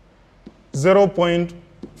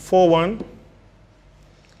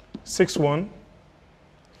 0.4161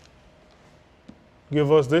 give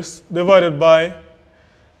us this, divided by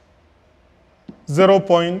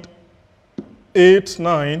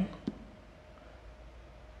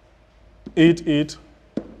 0.8988,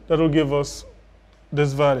 that will give us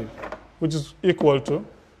this value, which is equal to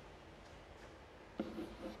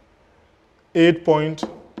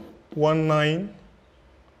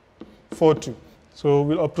 8.1942. So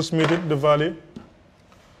we'll approximate it, the value,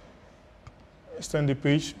 extend the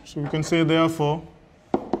page. So we can say therefore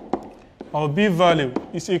our B value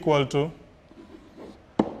is equal to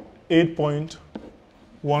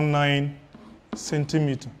 8.19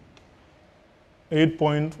 centimeter.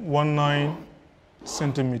 8.19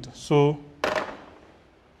 centimeter. So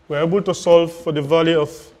we're able to solve for the value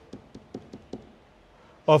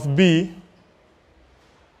of B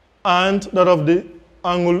and that of the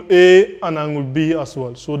angle A and angle B as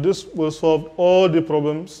well. So this will solve all the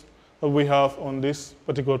problems that we have on this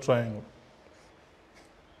particular triangle.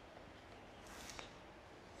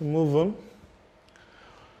 We move on.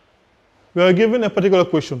 We are given a particular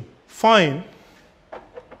question. Find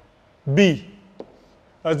B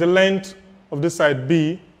as the length of this side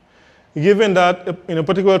B, given that in a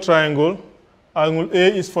particular triangle, angle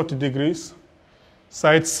A is 40 degrees,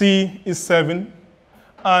 side C is 7,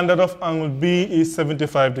 and that of angle B is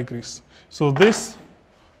 75 degrees. So this,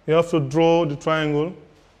 you have to draw the triangle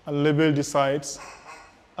and label the sides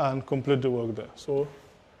and complete the work there. So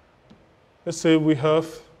let's say we have,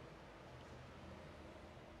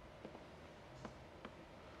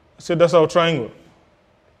 say that's our triangle.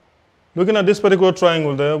 Looking at this particular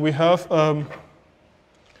triangle there, we have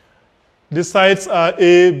the sides are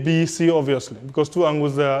A, B, C, obviously, because two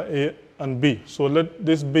angles there are A and B. So let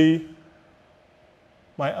this be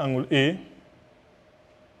my angle A,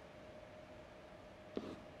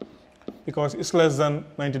 because it's less than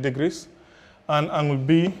 90 degrees, and angle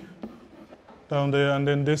B down there, and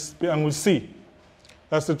then this be angle C.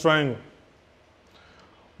 That's the triangle.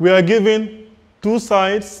 We are given two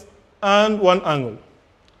sides and one angle.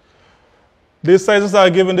 These sides are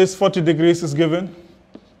given, this 40 degrees is given,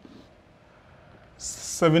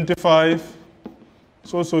 75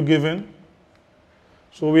 is also given.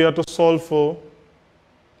 So we have to solve for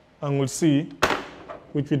angle C,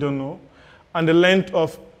 which we don't know, and the length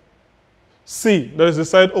of C, that is the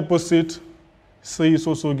side opposite C, is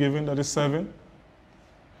also given, that is 7.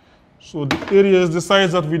 So the areas, the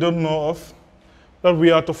sides that we don't know of, that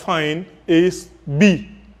we are to find is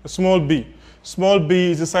B, a small b. Small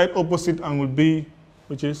b is the side opposite angle B,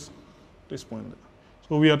 which is this point there.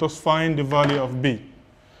 So we have to find the value of B.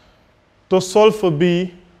 To solve for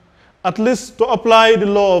B, at least to apply the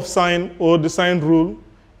law of sine or the sine rule,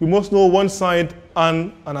 we must know one side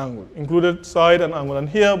and an angle, included side and angle. And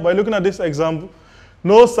here, by looking at this example,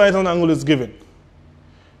 no side and angle is given.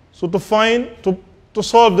 So to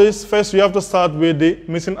solve this, first we have to start with the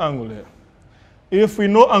missing angle here. If we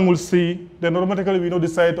know angle C, then automatically we know the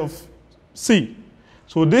side of C.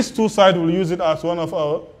 So these two sides, we'll use it as one of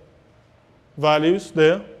our values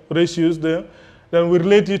there, ratios there. Then we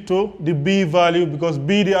relate it to the B value, because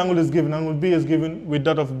B, the angle is given. Angle B is given with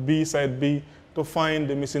that of B, side B, to find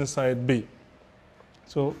the missing side B.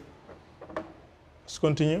 So let's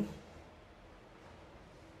continue.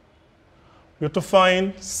 We have to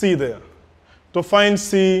find C there. To find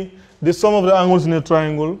C, the sum of the angles in a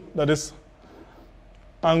triangle, that is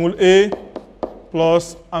angle A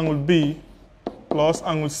plus angle B plus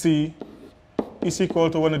angle C, is equal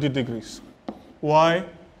to 180 degrees. Why?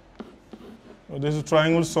 Well, this is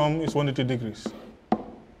triangle sum is 180 degrees.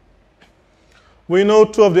 We know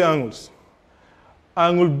two of the angles.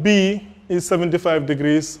 Angle B is 75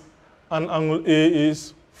 degrees and angle A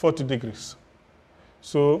is 40 degrees.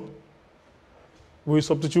 So we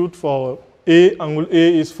substitute for A, angle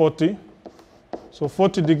A is 40. So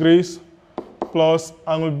 40 degrees plus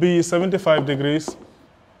angle B is 75 degrees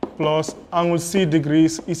plus angle C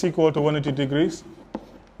degrees is equal to 180 degrees,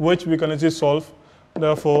 which we can easily solve.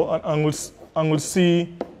 Therefore, angle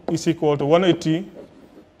C is equal to 180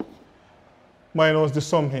 minus the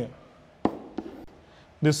sum here.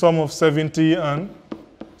 The sum of 70 and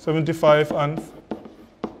 75 and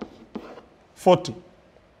 40.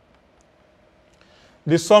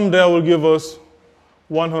 The sum there will give us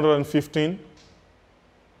 115.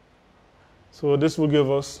 So this will give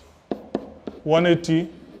us 180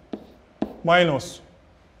 minus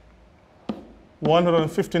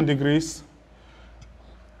 115 degrees.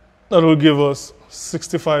 That will give us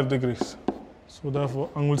 65 degrees. So therefore,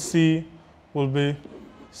 angle C will be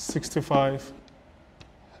 65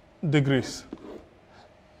 degrees.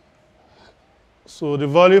 So the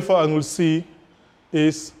value for angle C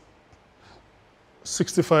is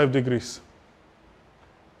 65 degrees.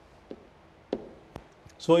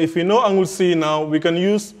 So if we know angle C now, we can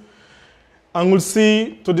use angle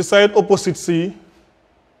C to decide opposite C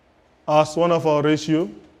as one of our ratio,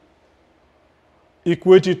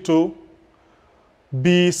 equate it to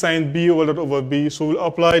B sine B over B. So we'll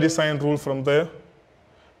apply the sine rule from there.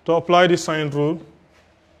 To apply the sine rule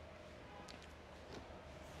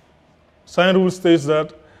states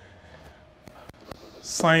that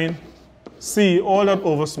sine C, all that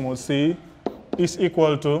over small c, is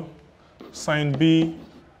equal to sine B,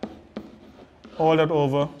 all that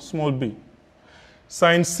over small b.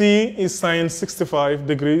 Sine C is sine 65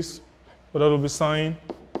 degrees, so that will be sine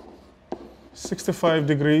 65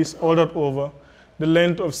 degrees, all that over. The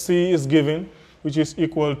length of C is given, which is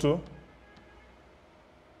equal to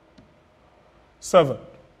 7.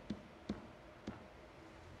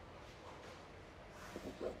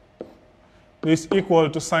 This is equal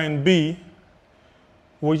to sine B,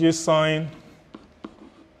 which is sine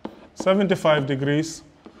 75 degrees,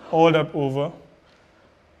 all that over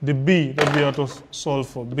the B that we have to solve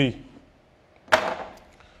for, B.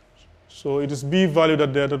 So it is B value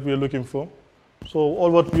that we are looking for. So all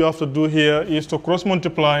what we have to do here is to cross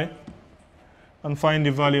multiply and find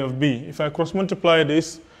the value of B. If I cross multiply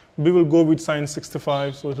this, B will go with sine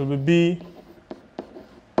 65, so it will be B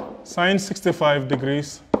sine 65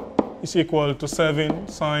 degrees is equal to 7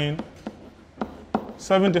 sine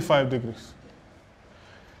 75 degrees.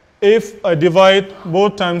 If I divide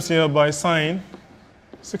both terms here by sine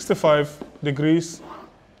 65 degrees,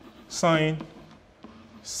 sine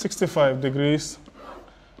 65 degrees,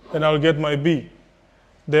 then I'll get my B.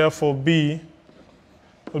 Therefore, B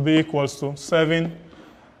will be equals to 7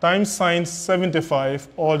 times sine 75,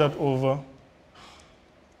 all that over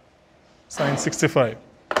sine 65.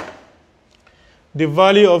 The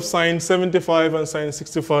value of sine 75 and sine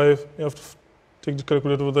 65, you have to take the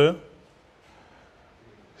calculator over there.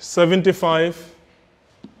 75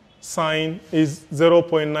 sine is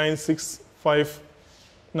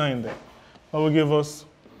 0.9659 there. That will give us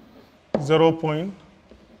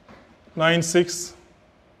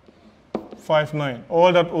 0.9659.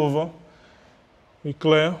 All that over, we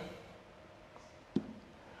clear.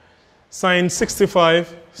 Sine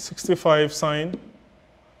 65 sine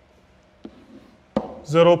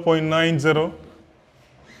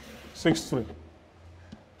 0.9063.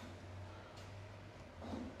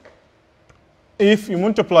 If you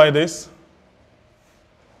multiply this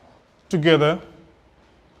together,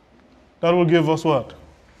 that will give us what? It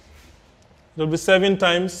will be 7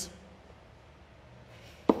 times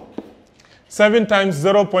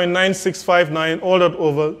 0.9659, all that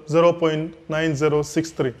over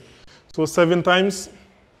 0.9063. So 7 times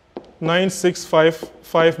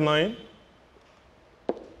 96559,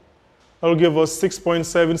 that will give us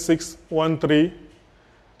 6.7613.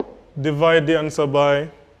 Divide the answer by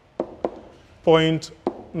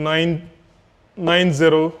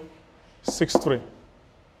 0.9063.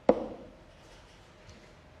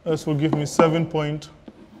 This will give me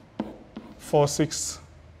 7.46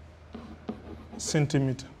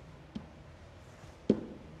 centimeter.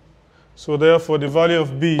 So therefore, the value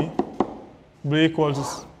of B will be equal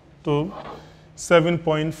to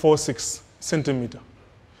 7.46 centimeter.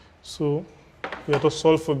 So we have to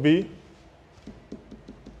solve for B.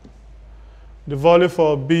 The value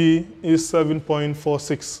for B is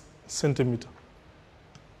 7.46 centimeter.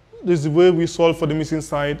 This is the way we solve for the missing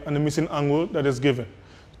side and the missing angle that is given.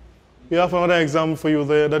 We have another example for you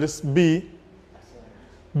there, that is B.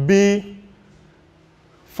 B,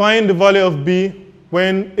 find the value of B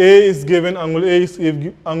when A is given, angle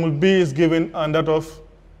B is given, and that of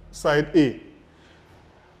side A.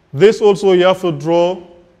 This also you have to draw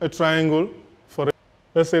a triangle for it.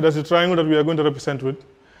 Let's say that's a triangle that we are going to represent with.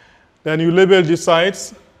 Then you label the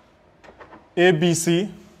sides A, B, C.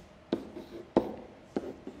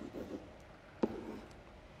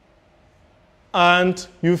 And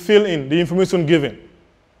you fill in the information given.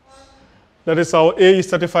 That is, our A is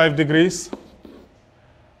 35 degrees.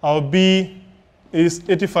 Our B is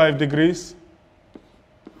 85 degrees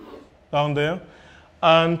down there.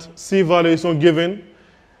 And C value is not given.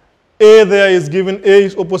 A there is given. A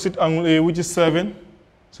is opposite angle A, which is 7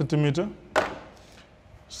 centimeter.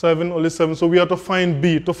 7, only 7. So we have to find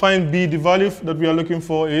B. To find B, the value that we are looking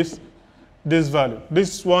for is this value.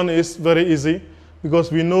 This one is very easy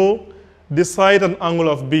because we know the side and angle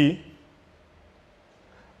of B,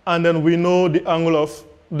 and then we know the angle of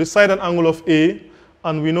the side and angle of A,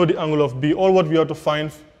 and we know the angle of B. All what we have to find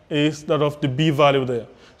is that of the B value there.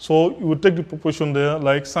 So you would take the proportion there,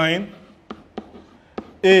 like sine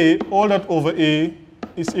A, all that over A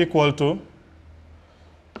is equal to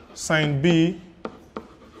sine B,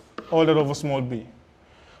 all that over small b.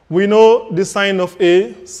 We know the sine of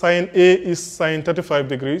A. Sine A is sine 35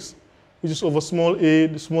 degrees, which is over small a.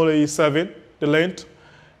 The small a is 7. The length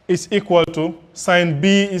is equal to sine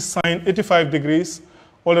B is sine 85 degrees,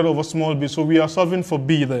 all that over small b. So we are solving for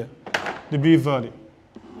B there, the B value.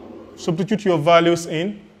 Substitute your values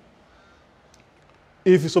in.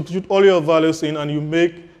 If you substitute all your values in and you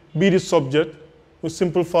make B the subject, we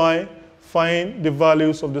simplify, find the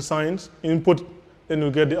values of the signs, input, then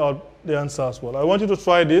you get the answer as well. I want you to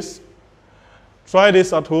try this. Try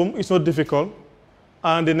this at home. It's not difficult.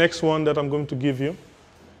 And the next one that I'm going to give you.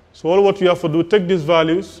 So all what you have to do, take these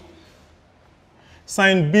values,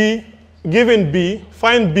 sine B, given B,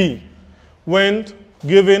 find B when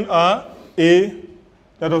given are A,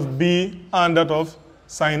 that of B, and that of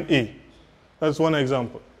sine A. That's one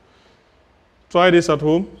example. Try this at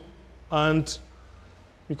home, and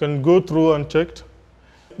you can go through and check.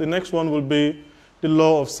 The next one will be the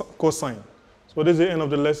law of cosine. So this is the end of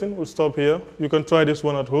the lesson. We'll stop here. You can try this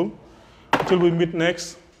one at home. Until we meet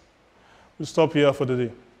next, we'll stop here for the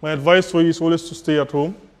day. My advice for you is always to stay at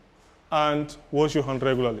home and wash your hands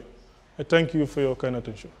regularly. I thank you for your kind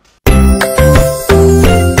attention.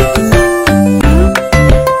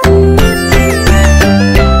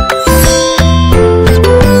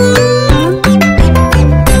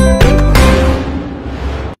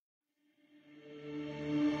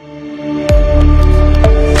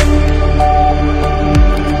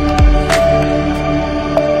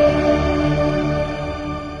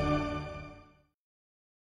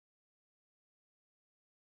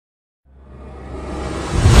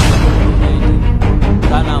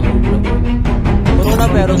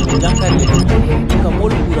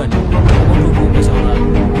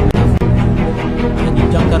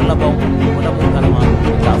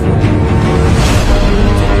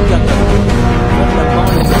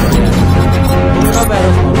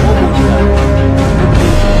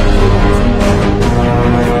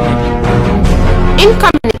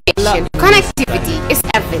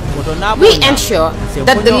 We ensure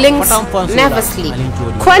that the links never sleep.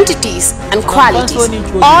 Quantities and qualities,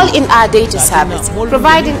 all in our data service,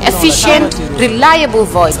 providing efficient, reliable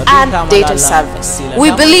voice and data service.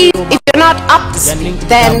 We believe if you're not up to speed,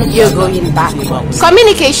 then you're going backwards.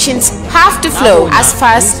 Communications have to flow as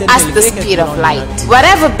fast as the speed of light.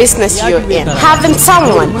 Whatever business you're in, having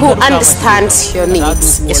someone who understands your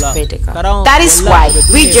needs is critical. That is why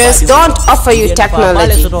we just don't offer you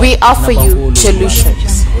technology, we offer you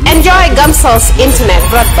solutions. Enjoy Gamcel's internet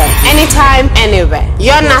broadband anytime, anywhere.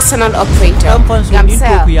 Your national operator,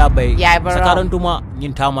 Gamcel. Sakarantuma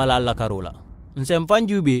nyintama la karola.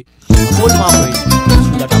 Nsempanjube mol mapoy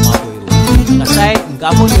sudata mapoy ro. Nasai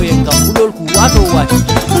ngamo nyoye ngambulol ku wato wati.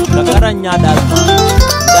 Dagara nyadal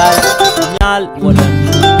dal nyal wala.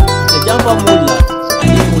 Te jamba molla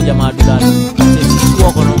ani mo jama dulal. Se situ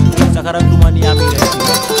okono sakarantuma ni amire.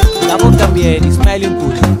 Labo Gambia ni smiling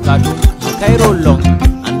pool katu Cairo long.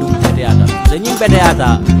 Zenyin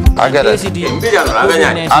bedeata Agada.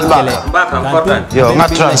 Yo, nga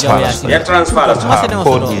transfer. Ya transfer.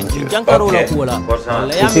 Code Jankaro la kula.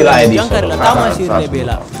 Sila ID. Jankaro la tama sirle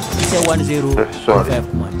bela. Ise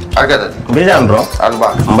 10. Agada. Bijan bro.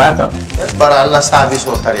 Alba. Mbaka. Bara Allah service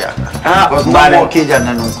o tariya. Mbale ki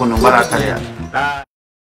janna nun kunu bara tariya.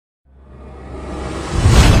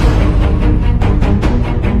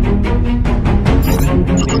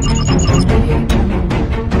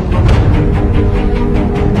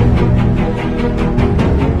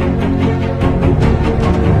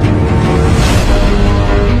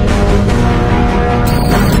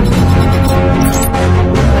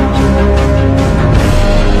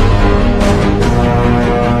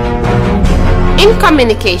 In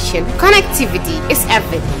communication, connectivity is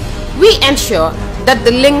everything. We ensure that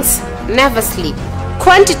the links never sleep.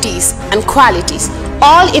 Quantities and qualities,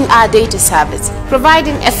 all in our data service,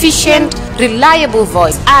 providing efficient, reliable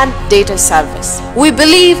voice and data service. We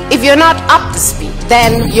believe if you're not up to speed,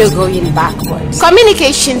 then you're going backwards.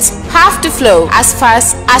 Communications have to flow as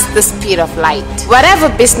fast as the speed of light. Whatever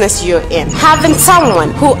business you're in, having someone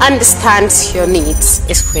who understands your needs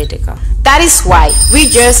is critical. That is why we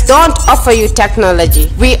just don't offer you technology,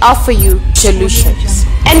 we offer you solutions.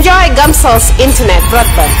 Enjoy Gamcel's internet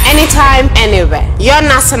broadband anytime, anywhere. Your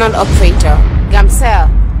national operator, Gamcel,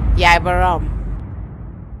 Yaibaram.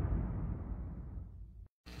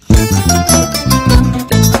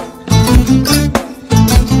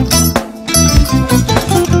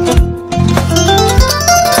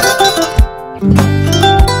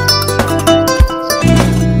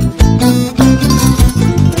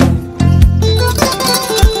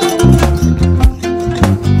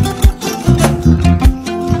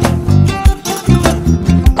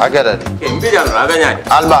 Agada. Bijan aganya.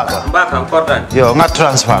 Albaka. Mbaka important. Yo, nga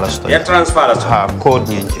transfer sto. Ya transfer. Ha, code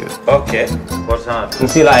nyinji. Okay.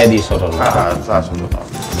 Sila ID soto.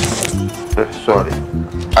 Sorry.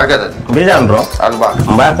 Agada. Bijan bro. Albaka.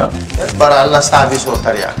 Mbaka. Bara Allah service o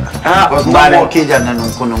tariya. Mbale ki janna nun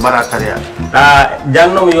kunu bara tariya.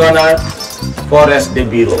 Jannom yona forest de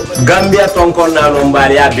bureau. Gambia tonkon na no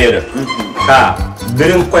mbali ya bere.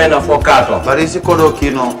 Birim koyna fo kato. Bari si kodo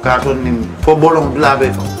kino kato ni fo bolong blabe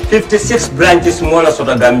to. 56 branches mola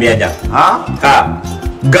sota Gambia jang. Ha?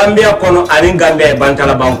 Gambia kono ani Gambia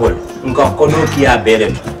bantala bankol. Nka kodo kiya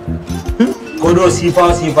bere to. Kodo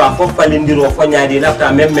sifa fo falindiro fo nyaadi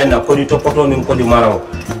lafta memmen na kodi to poto nin kodi maraw.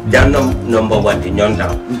 Jannam number 1 di nyonta.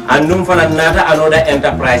 Andum fana nata anoda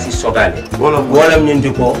enterprise sotale. Wolam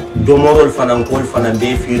nyindi ko domorol fana kol fana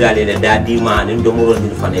be firale de dadi ma ni domorol ni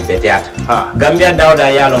fana be teat. Gambia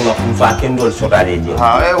dawda yalo ma kum fa kendol sotale je.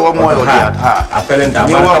 Wo mo yo diat ha. Apelenta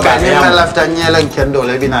ni mo ka ni lafta nyelen kendol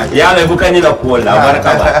e bina. Yalo bukani la ko la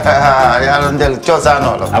baraka ba. Yalo ndel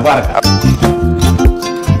chosano lo. Abaraka.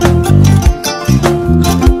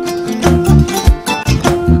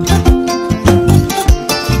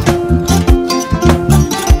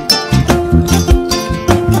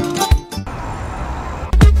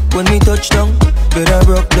 When we touch down, better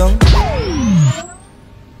broke down.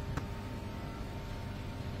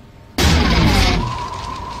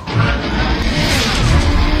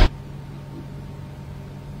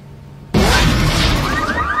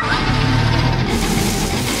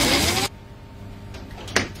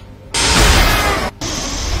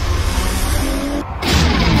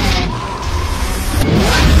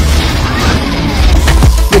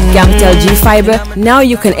 Gamtel G-Fiber, now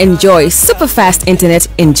you can enjoy super fast internet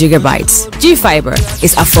in gigabytes. G-Fiber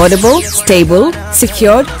is affordable, stable,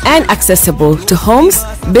 secured, and accessible to homes,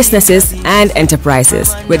 businesses, and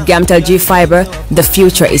enterprises. With Gamtel G-Fiber, the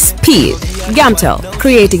future is speed. Gamtel,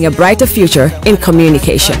 creating a brighter future in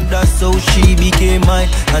communication. That's how she became mine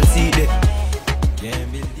and see that.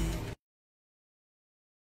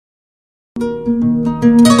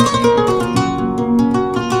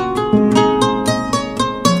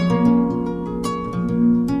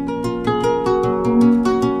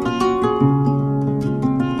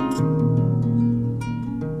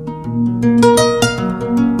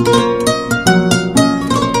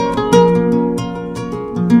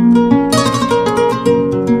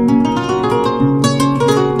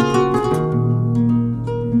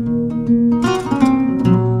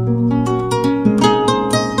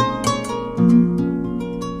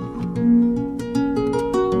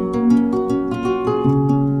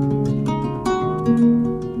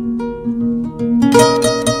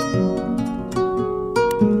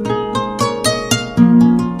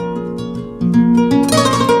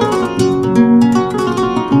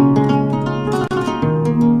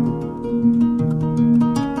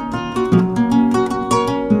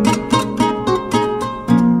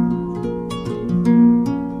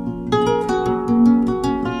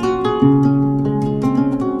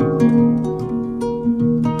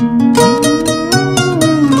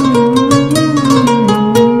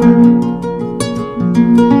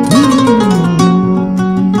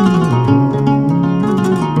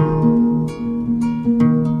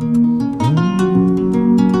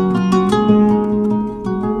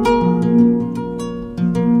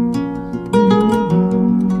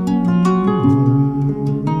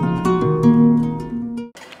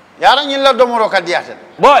 yara ñilla domoro ka diate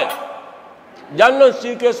boy janno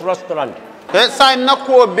CK's restaurant e say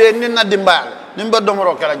nakko be ni na dimbal nimba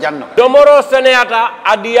domoro kala janno domoro seneyata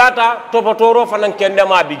adiyata topotoro fanan kende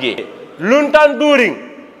ma bije luntan during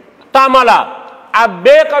tamala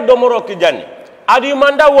abeka domoro ki janni adi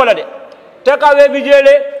manda wala de te ka we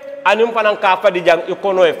bijele anim fanan ka fadi jang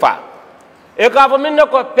ikono e fa e ka fa minne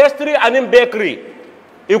ko pastry anim bakery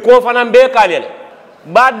iko fanan be kalele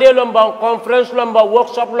badde lomba conference lomba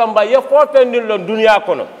workshop lomba ye fo pendin lo dunia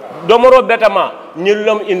kono domoro betama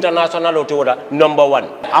ñillom international o tewoda number 1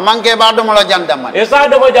 amanke ba domoro jandama e sa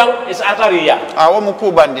domo jang is atariya wo mu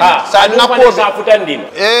kubandi sa nakko sa futandin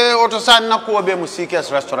e oto sa nakko be mu CK's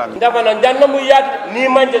restaurant dafa na janna mu yat ni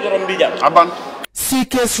manje dorom bijam aban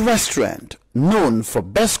CK's restaurant, known for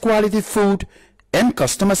best quality food and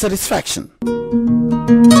customer satisfaction.